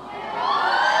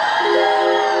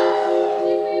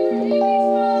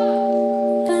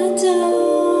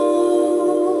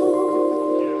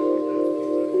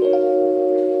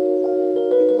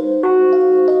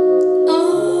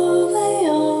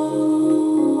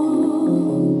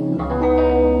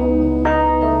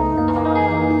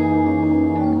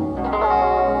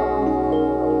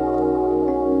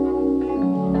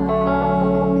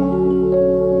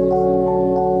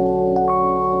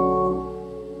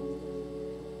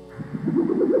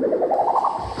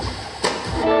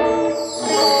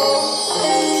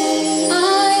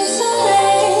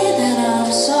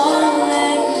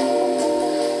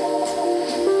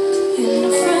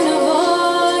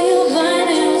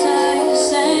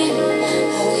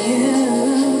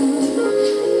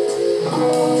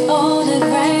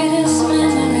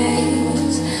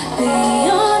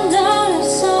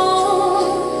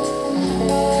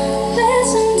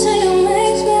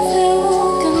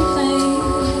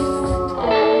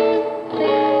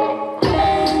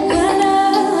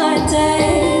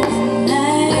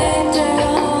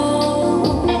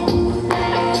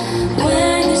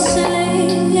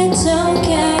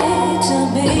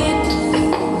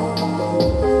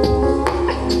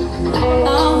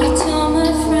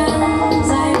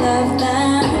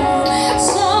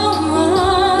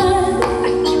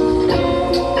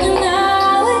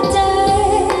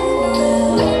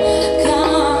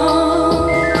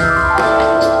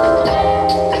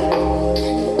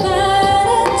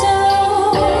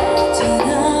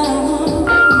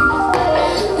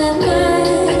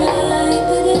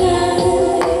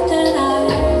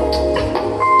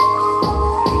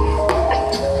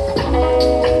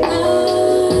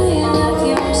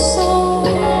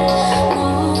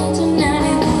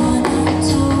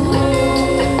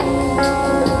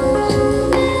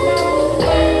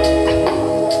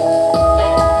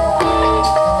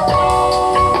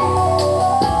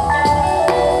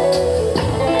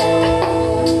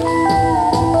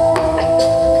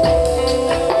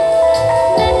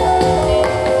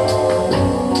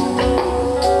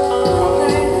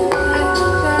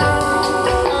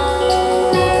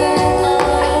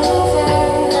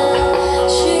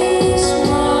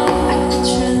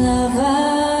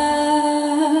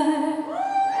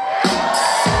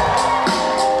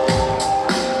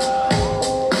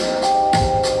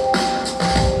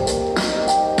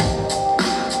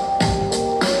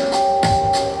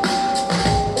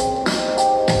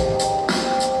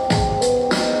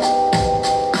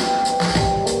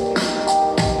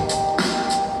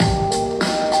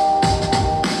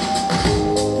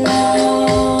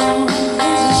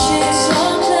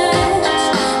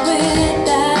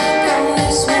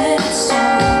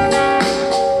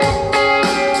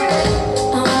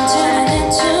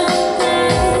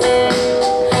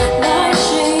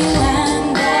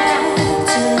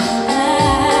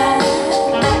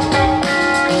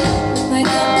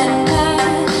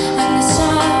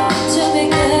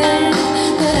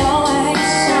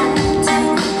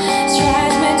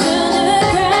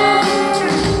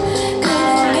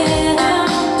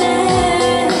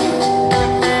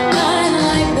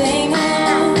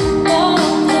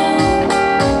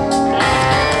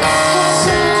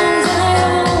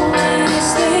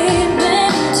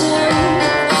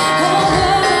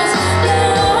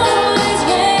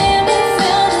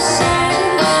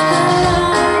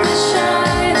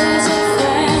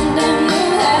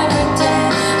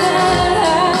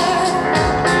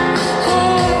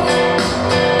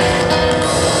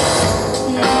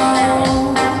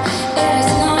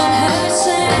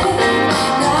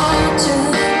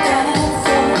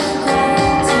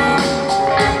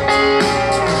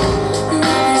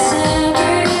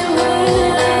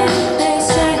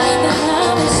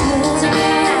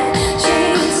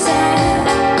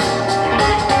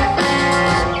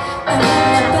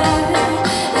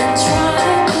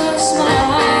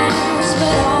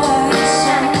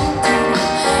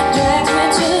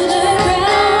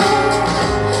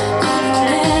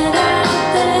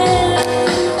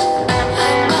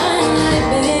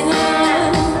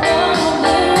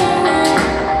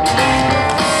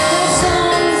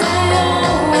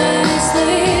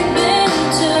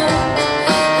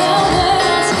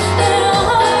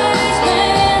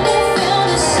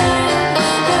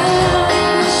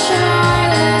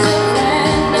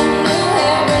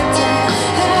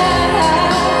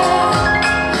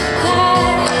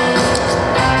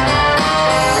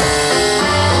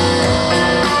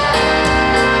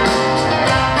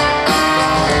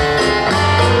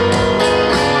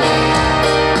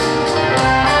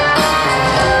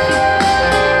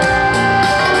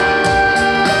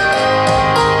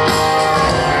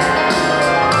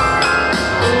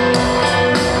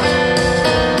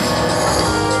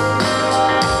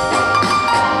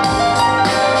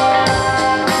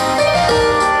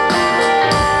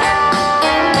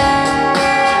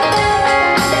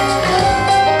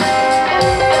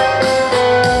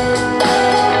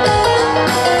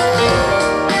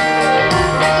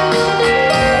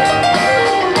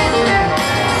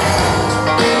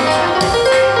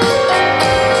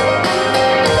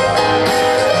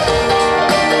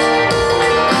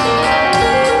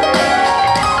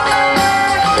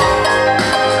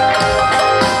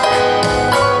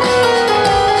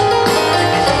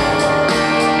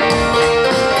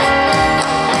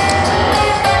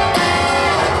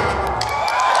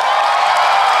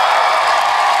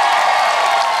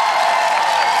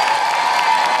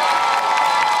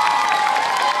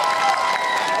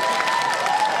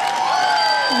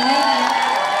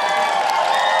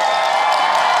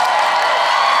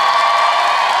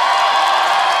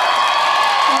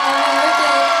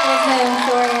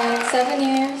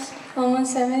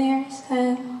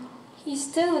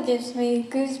 still gives me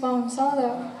goosebumps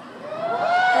although.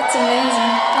 That's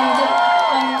amazing.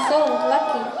 I'm so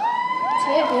lucky. To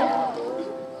have you.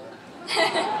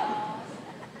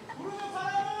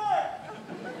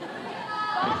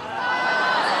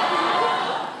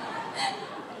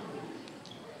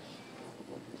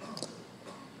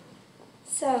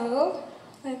 So,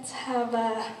 let's have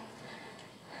a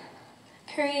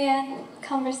Korean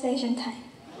conversation time.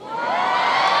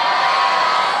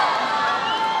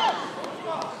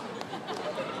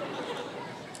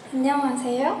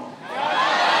 안녕하세요.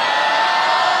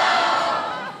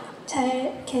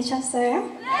 잘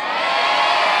계셨어요?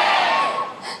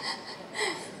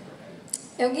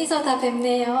 여기서 다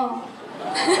뵙네요.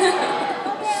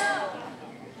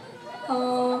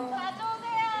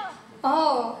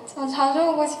 저 자주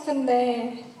오고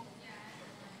싶은데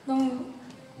너무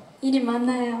일이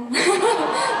많아요.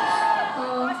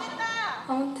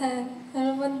 아무튼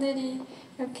여러분들이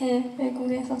이렇게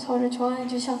외국에서 저를 좋아해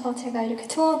주셔서 제가 이렇게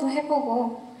투어도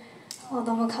해보고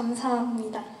너무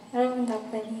감사합니다. 여러분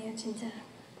덕분이에요, 진짜.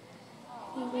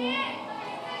 그리고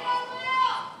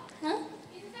응?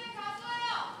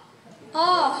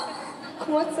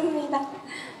 고맙습니다.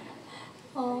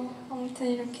 아무튼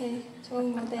이렇게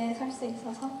좋은 무대에 설 수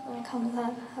있어서 너무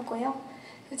감사하고요.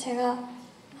 그리고 제가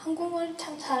한국말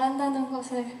참 잘한다는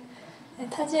것을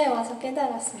타지에 와서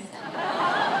깨달았습니다.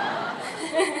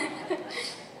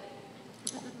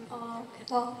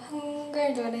 그래서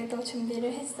한글 노래도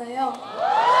준비를 했어요.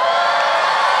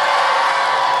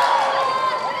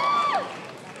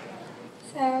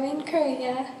 So in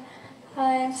Korea,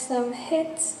 I have some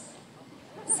hit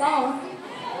song.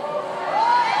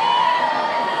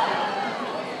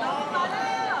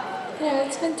 You know,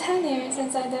 it's been 10 years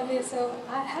since I debuted, so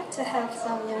I have to have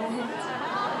some hits.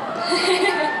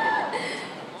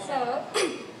 So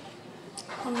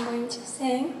I'm going to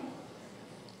sing.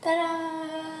 Ta-da!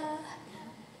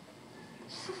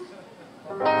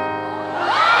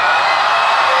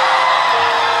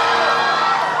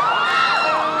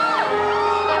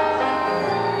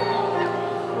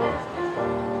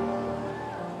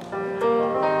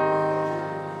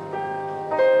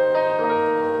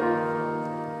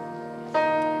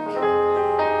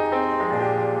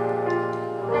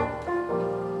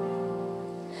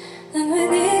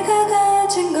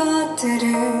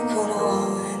 것들을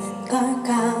부러워하는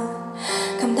걸까?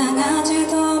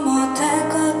 감당하지도 못할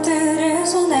것들을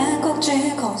손에 꼭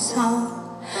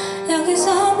쥐고서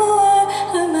여기서 무얼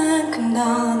할 만큼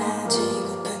더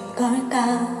나아지고픈 걸까?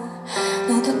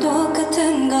 너도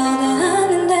똑같은 걸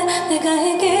아는데 내가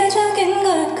이기적인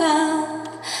걸까?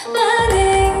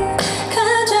 많이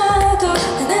가져도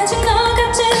난 아직 너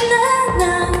같진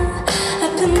않아.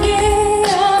 아픈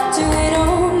기억들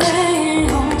위로 매일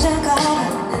혼자 걸어나.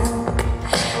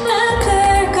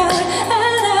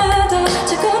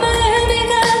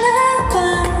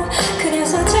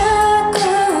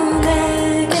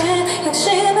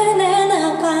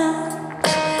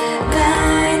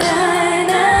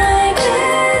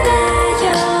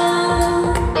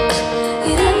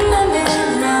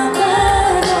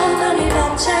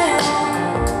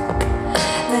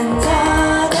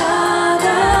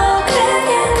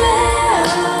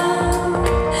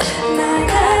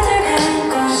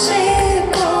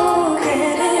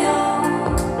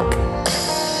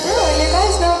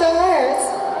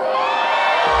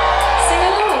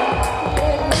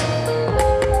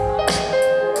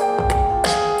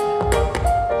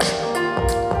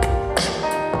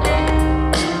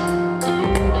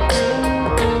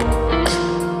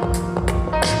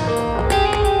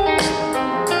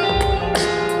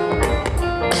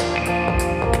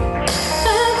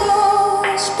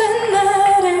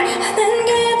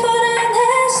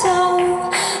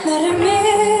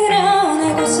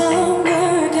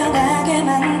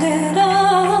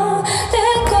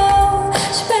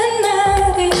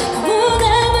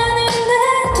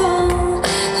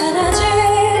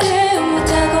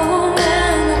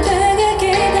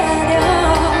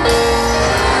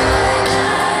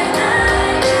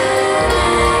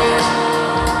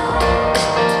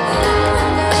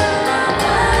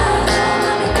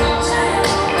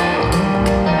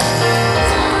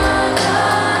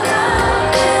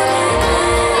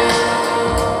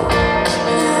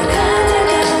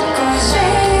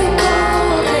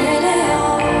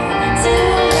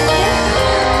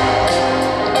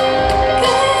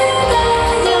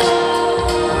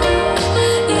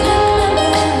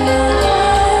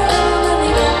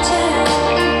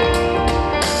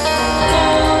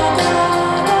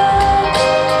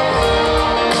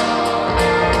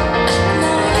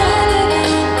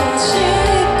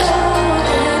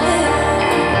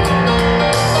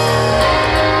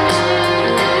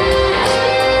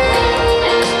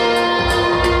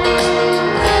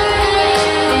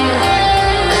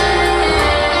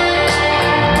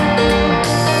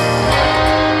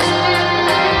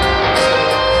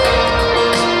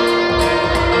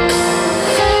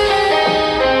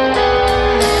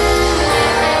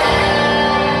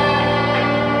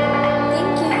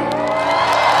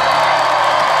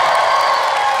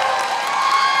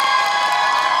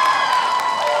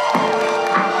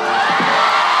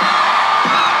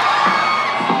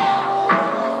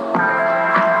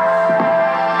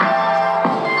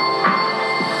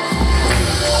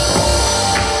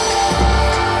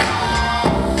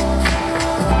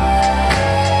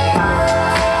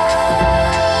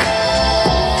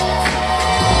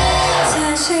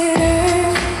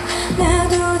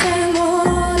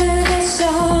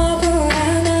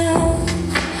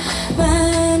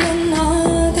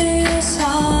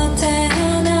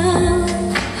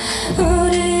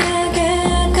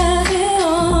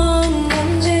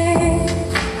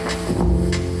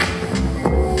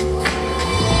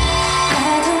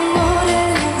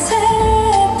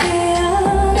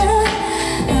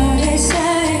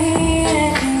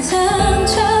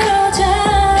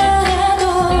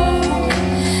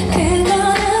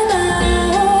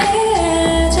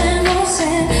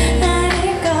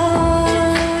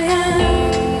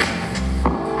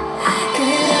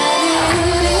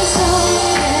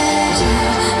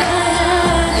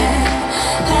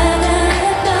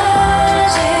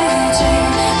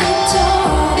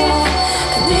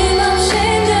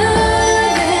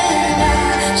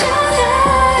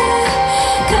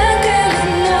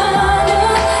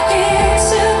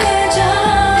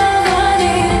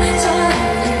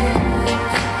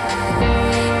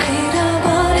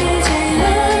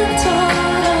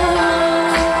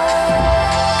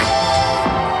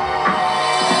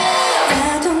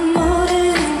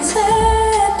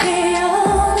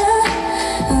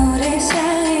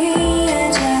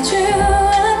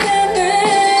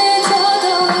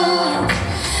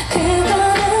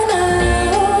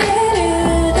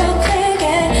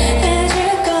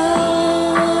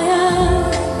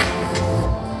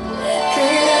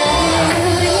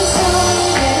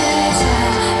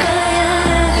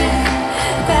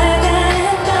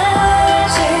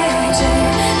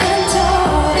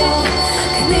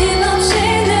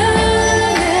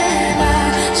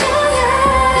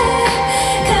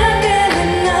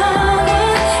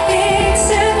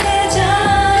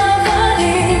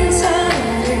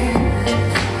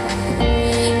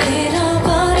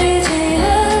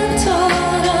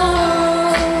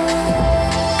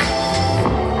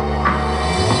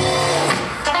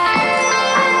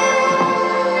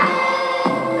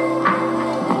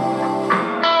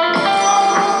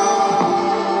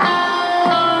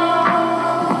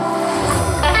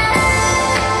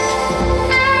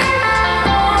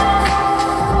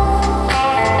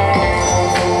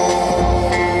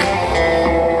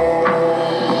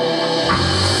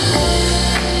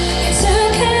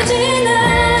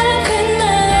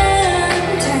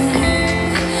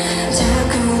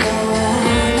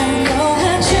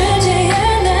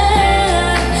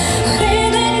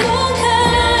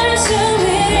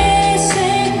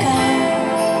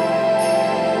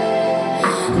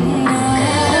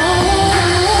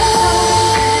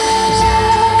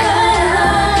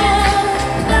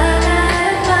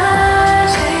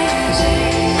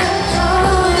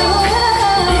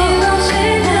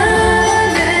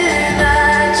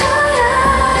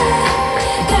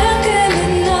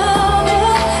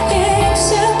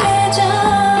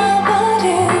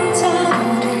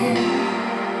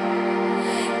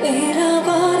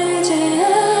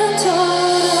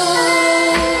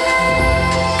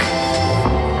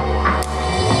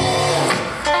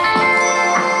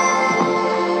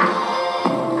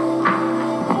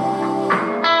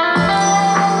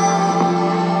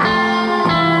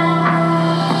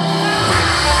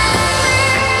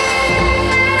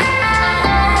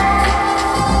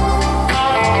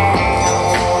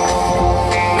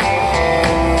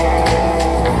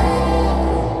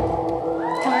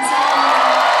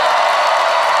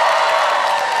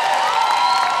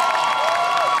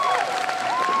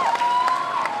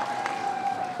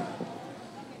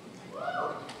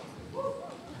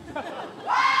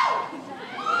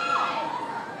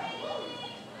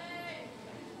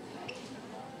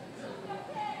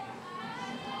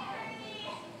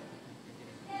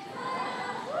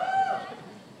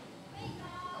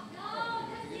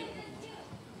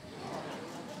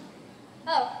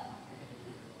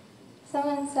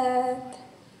 comes at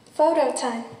photo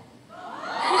time.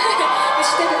 We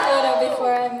should take a photo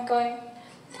before I'm going.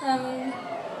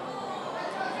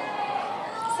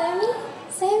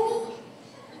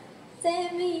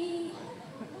 Sammy.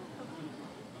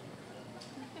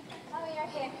 Oh, your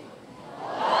hair.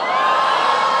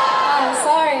 I'm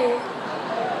sorry.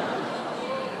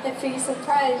 If we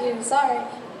surprise you, sorry.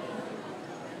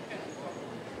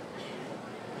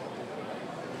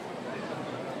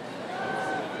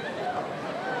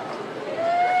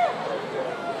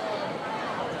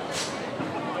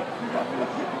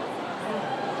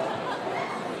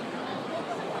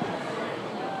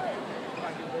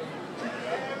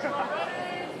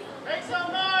 Make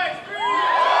some noise!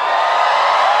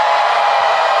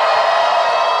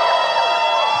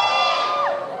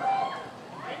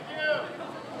 Thank you!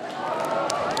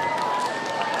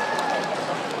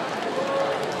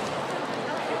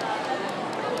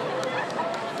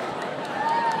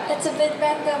 It's a bit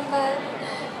random, but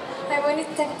I wanted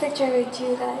to take a picture with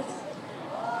you guys.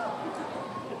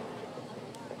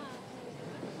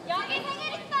 여기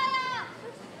생일 있어요.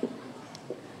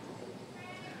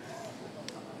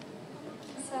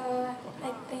 So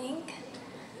I think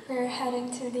we're heading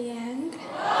to the end.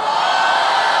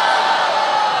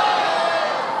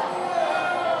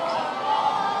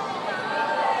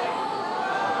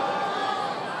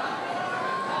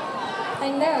 I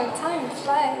know, time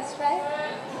flies, right?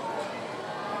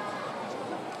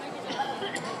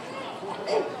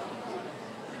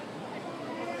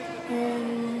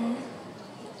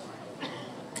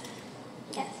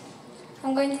 Yes.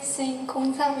 I'm going to sing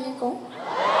 0310.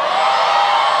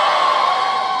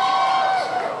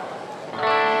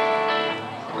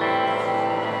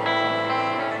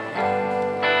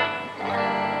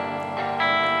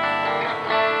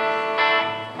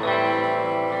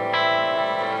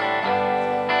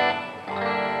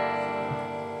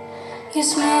 You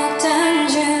smoked and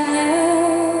you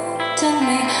looked at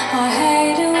me. I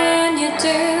hate it when you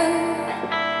do.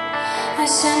 I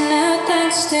said no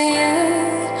thanks to you.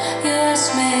 You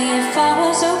asked me if I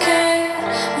was okay.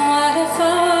 What if I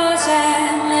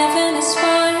wasn't living this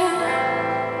fire?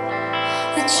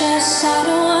 It's just I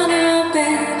don't wanna be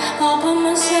all by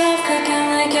myself again,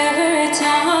 like every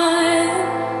time,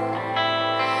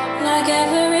 like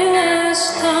every last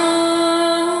time.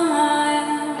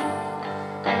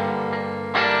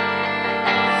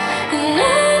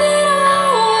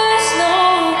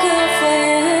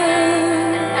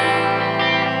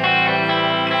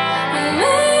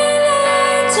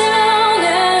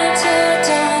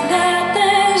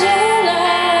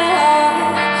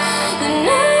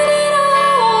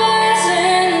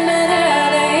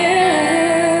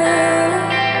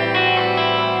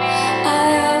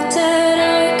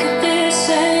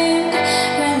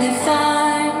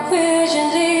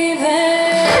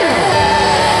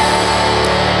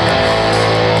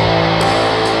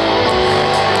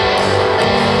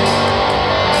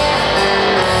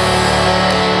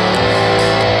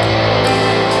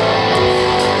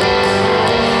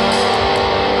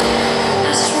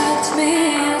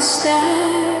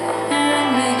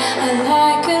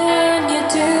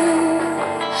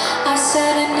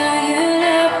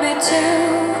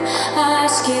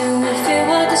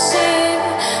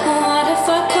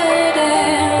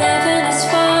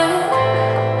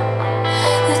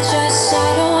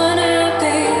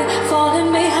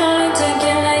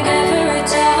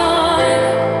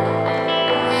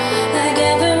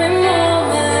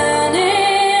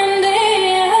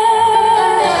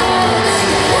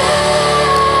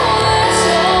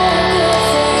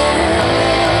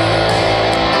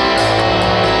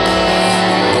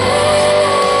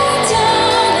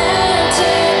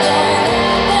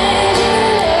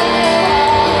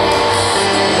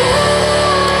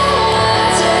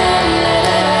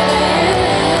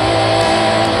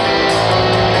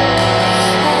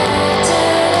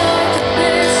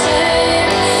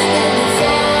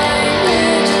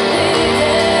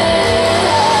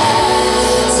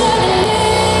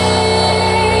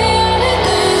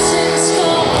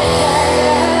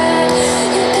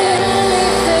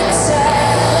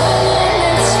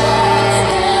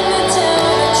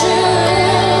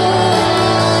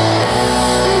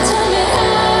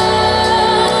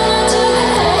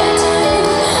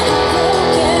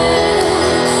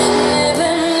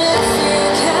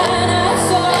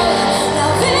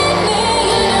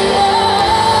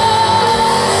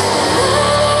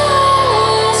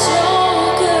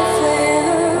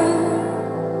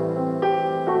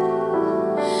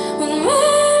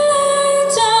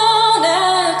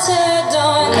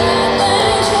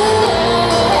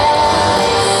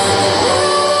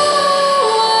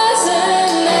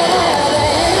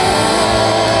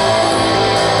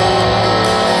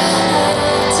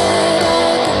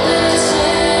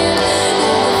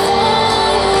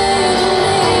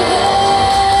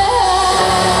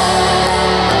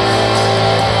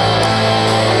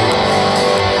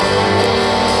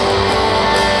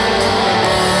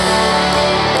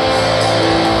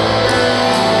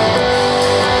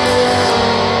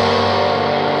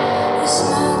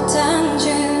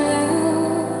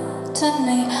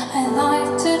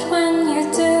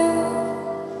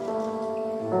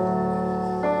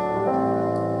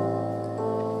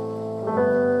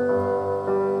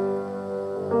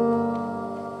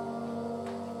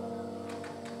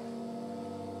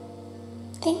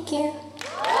 Thank you.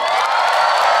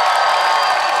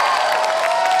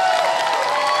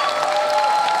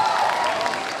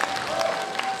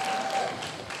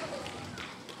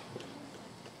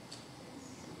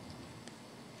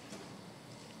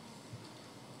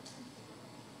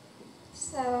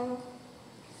 So,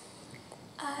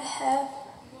 I have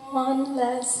one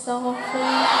last song for you.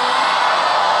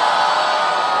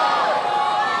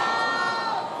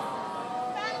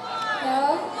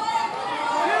 No?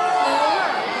 No?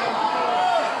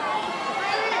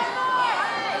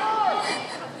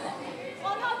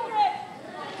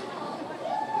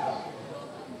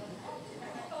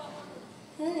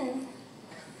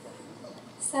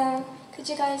 So, could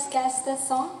you guys guess the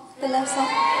song? The last song?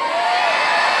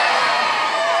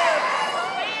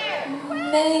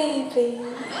 Maybe.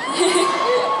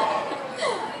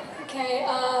 Okay,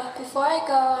 before I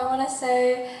go, I want to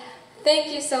say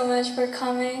thank you so much for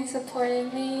coming,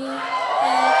 supporting me,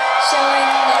 and showing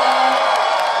love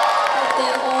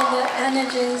with all the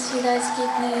energies you guys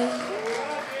give me.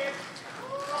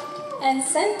 And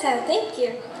Santa, thank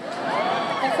you.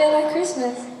 I feel like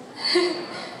Christmas.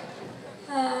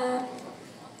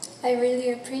 I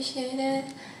really appreciate it,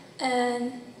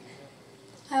 and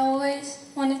I always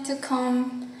wanted to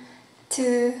come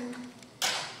to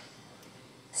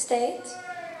States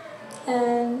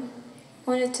and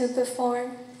wanted to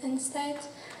perform in States.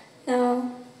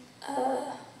 Now,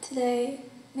 today,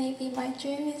 maybe my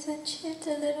dream is achieved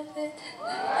a little bit.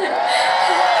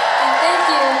 And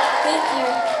thank you.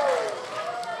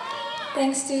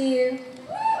 Thanks to you,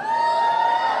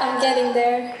 I'm getting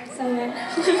there somewhere.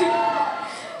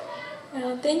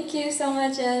 Well, thank you so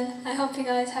much, and I hope you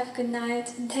guys have a good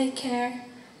night and take care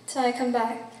till I come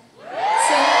back.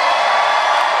 See?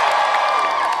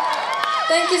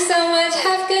 Thank you so much.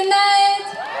 Have a good night.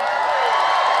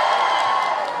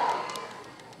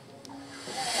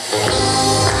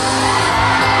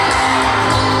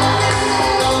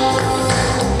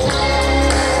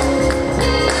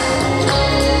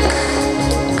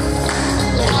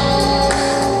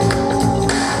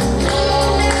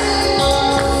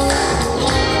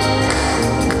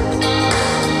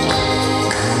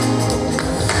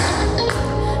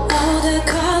 All the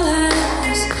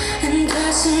colors and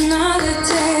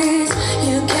personalities,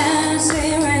 you can't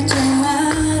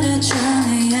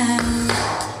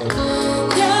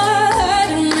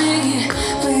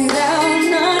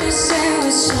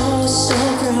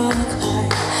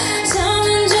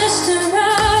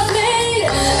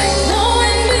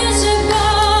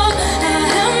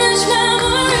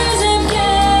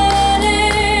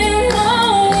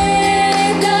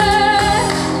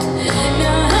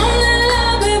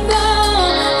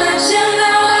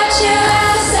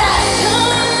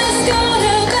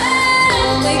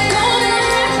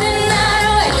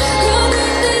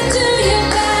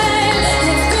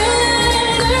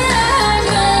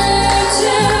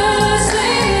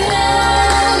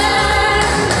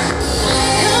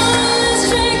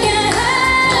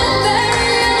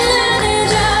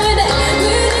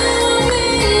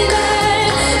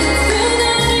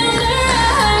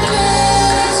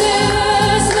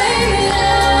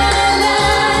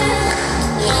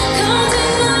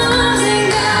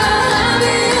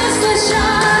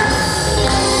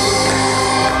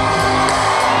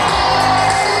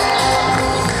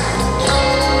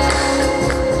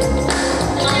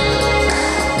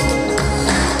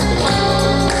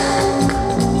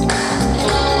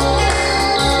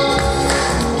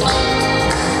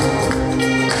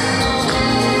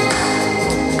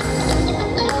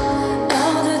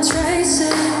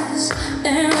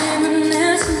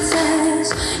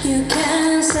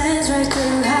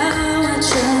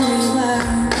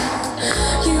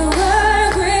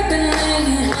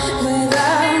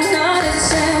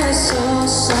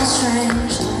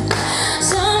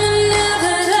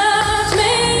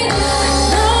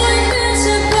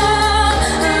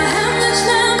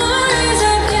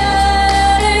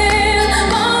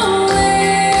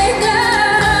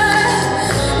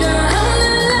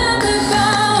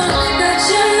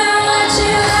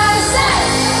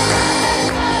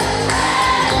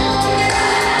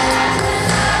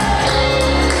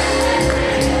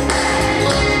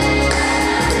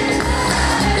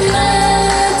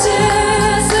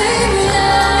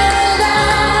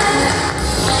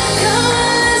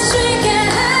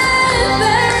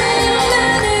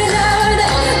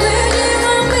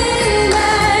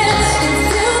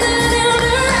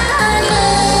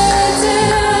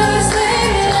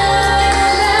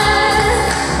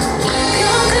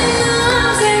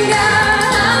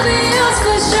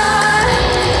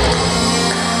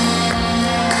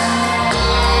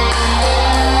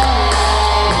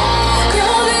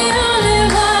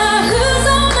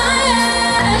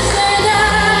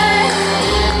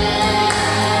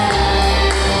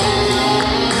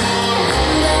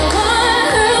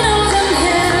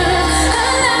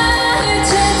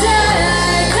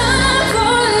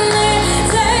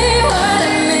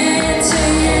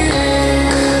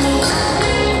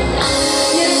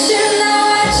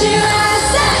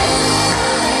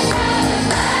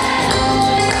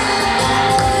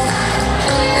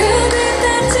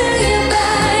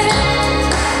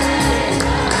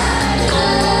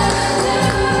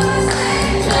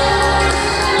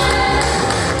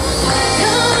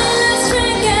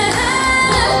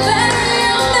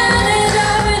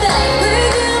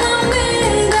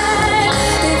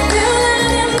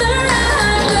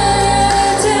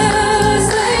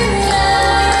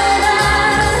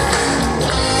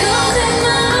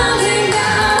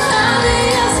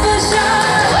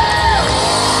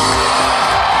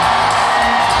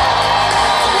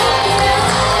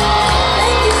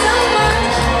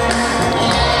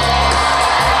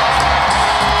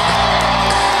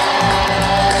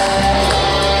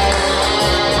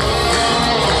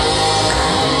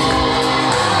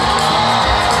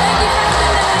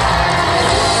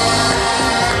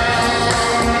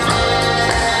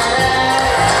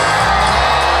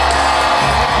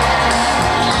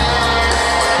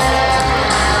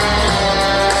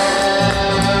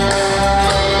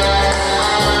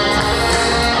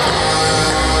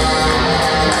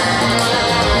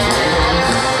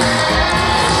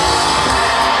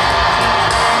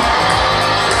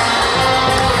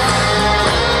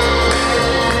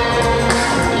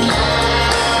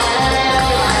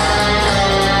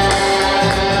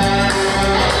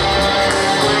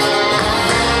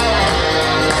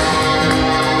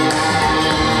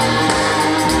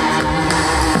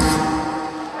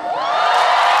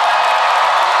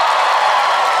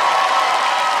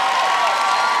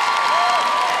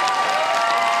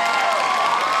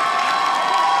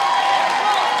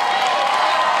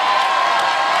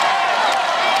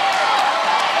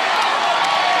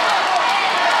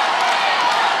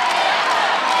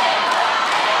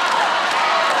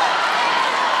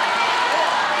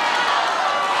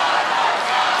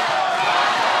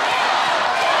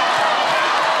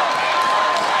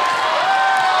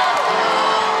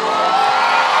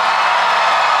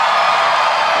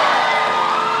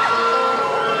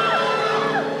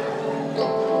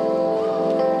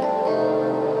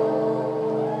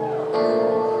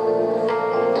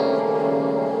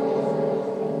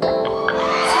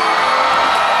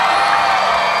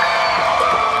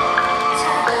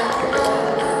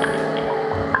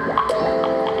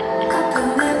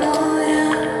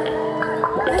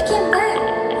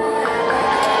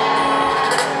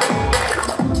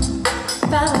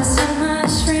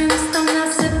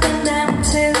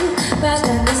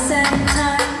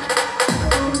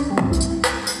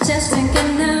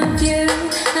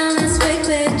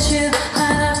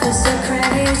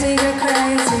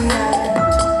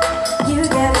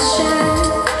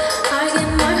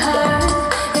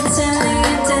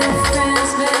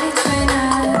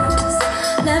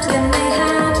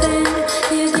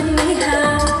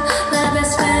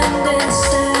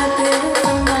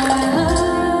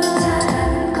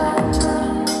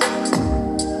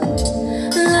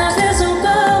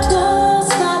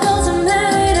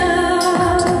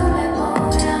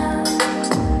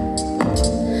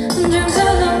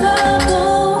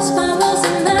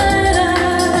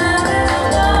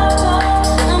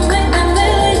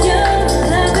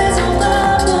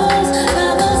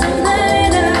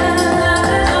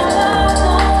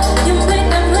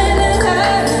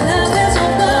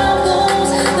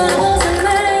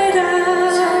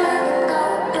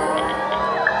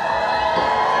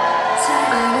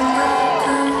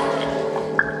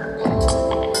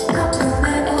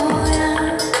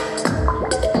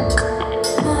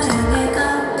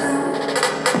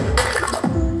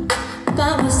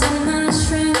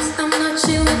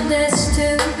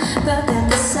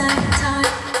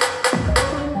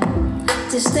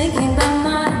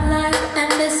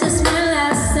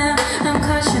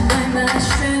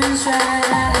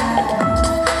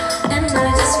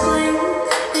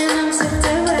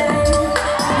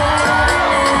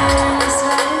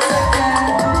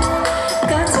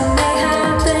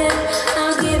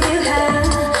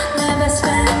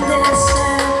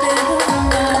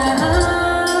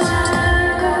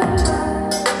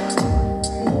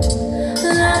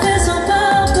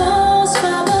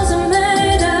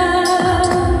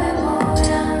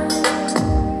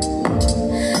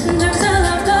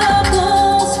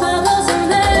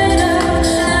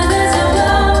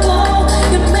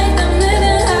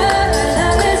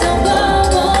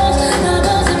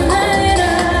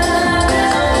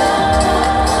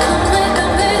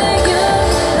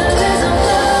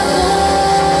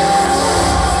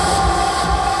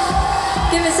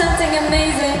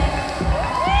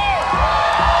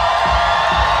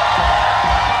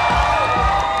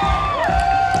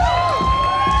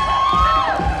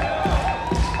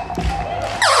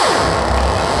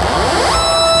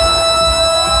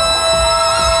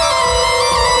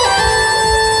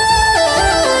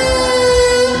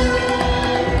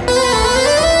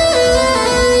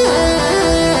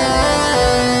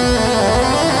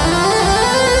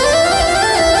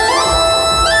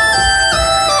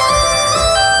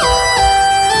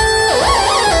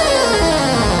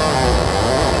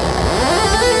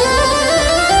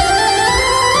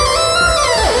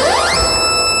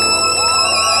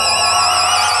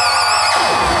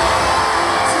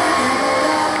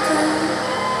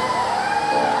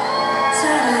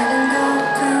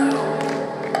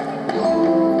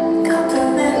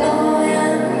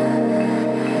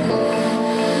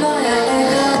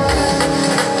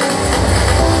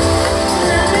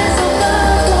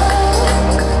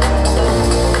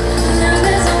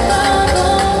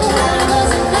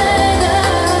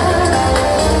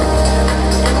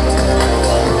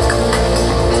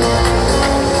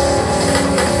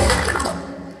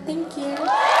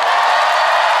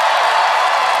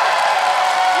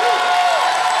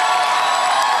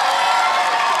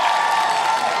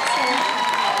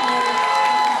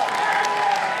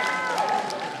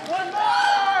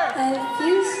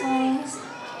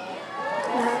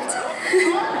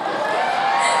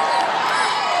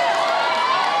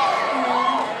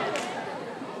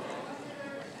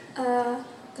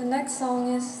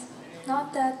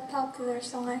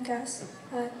popular song, I guess,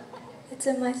 but it's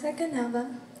in my second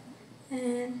album,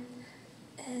 and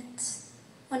it's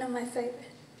one of my favorites.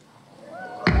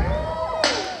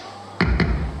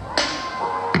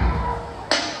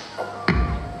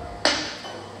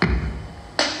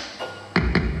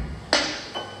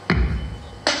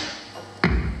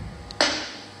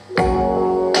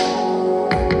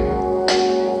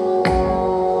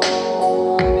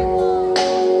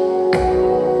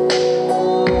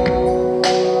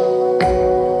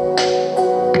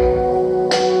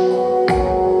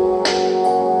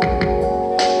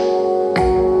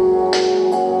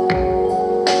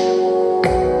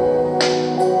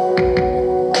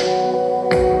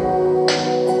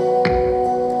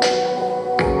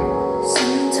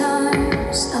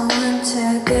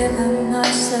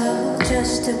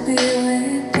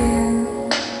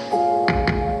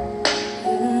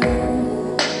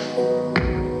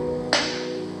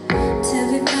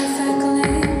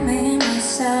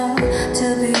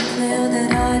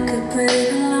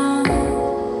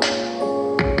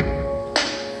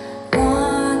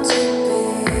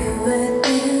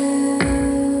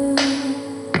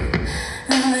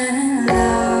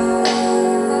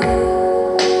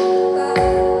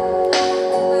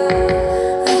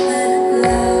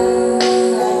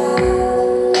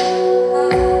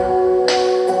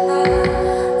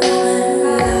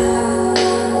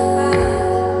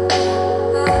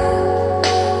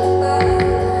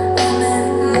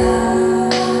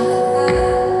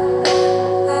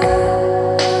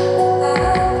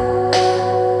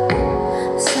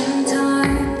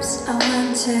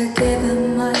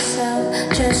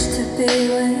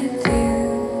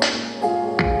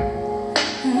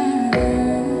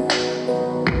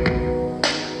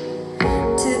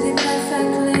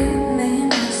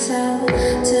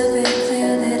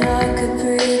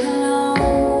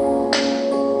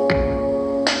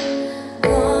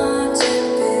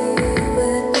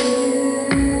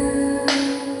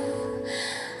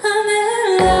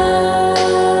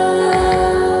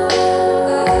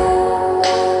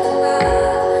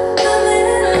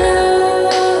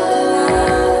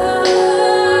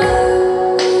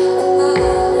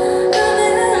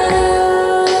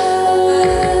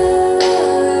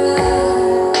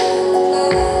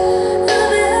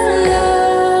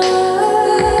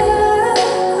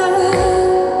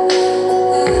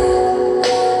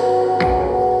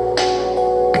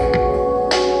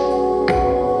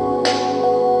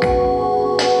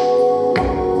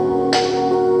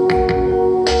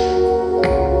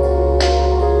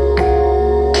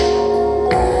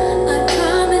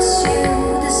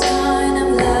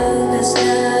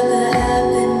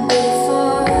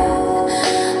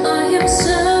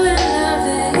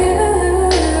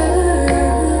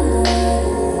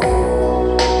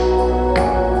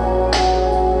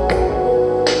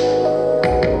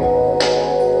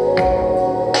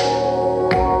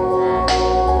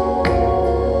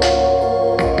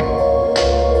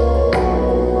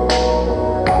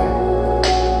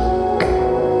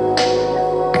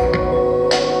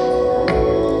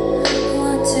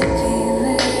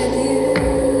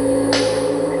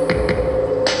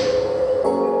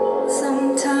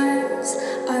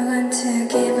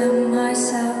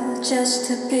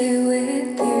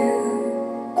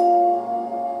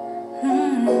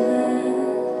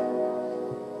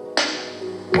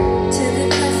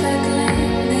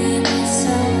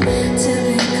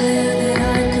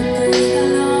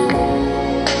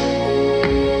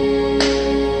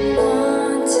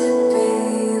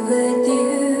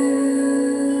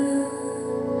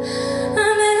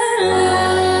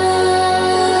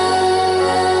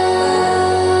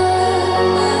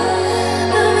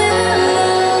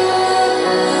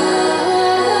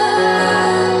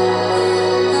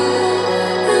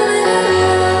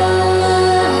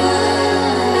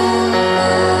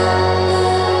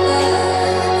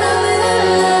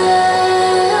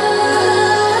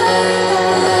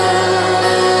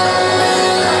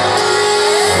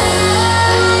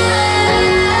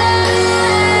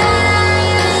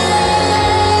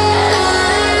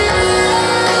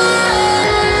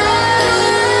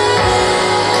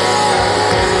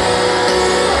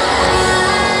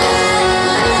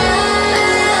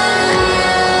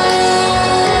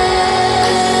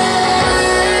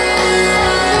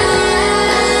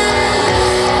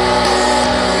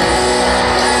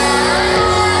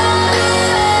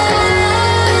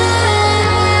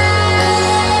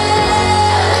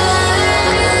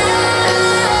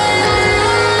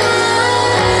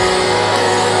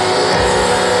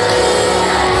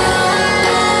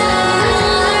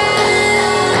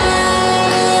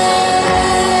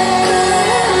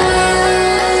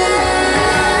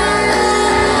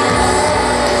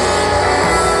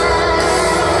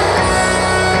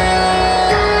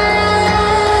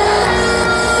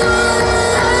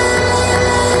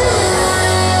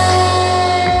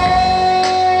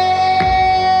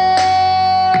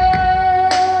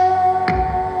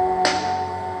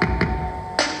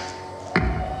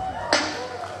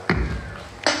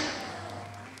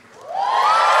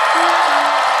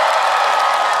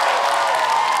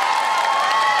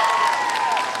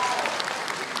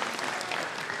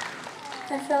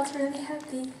 felt really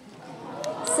happy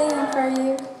singing for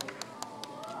you.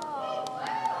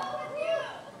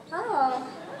 Oh,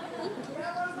 thank you.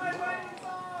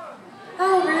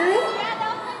 Oh, really?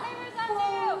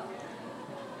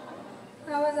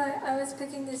 I was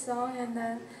picking this song and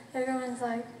then everyone's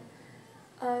like,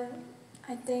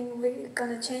 I think we're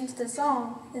gonna change the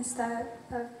song instead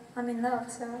of I'm in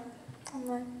love. So I'm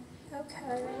like,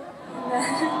 okay. And then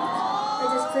I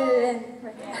just put it in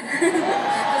right there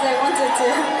because I wanted to.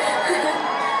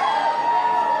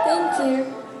 Thank you.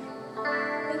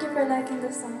 Thank you for liking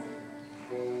the song.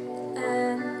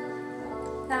 And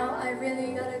now I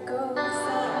really gotta go. So.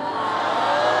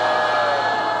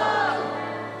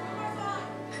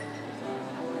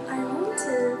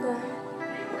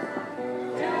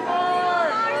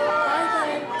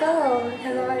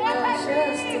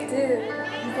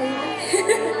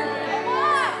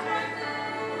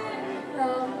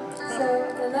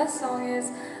 The last song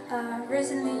is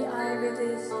recently I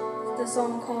released the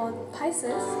song called Pisces.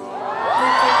 So I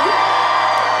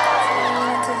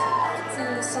wanted to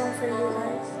sing the song for you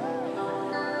guys.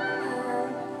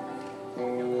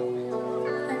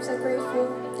 I'm so grateful.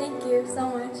 Thank you so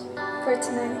much for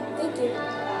tonight. Thank you.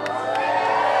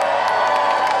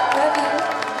 Love you.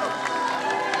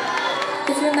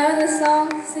 If you know the song,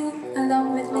 sing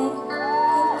along with me.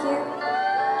 Thank you.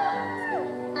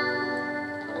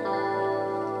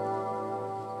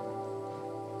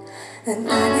 난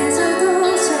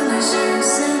안에서도 숨을 쉴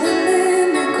수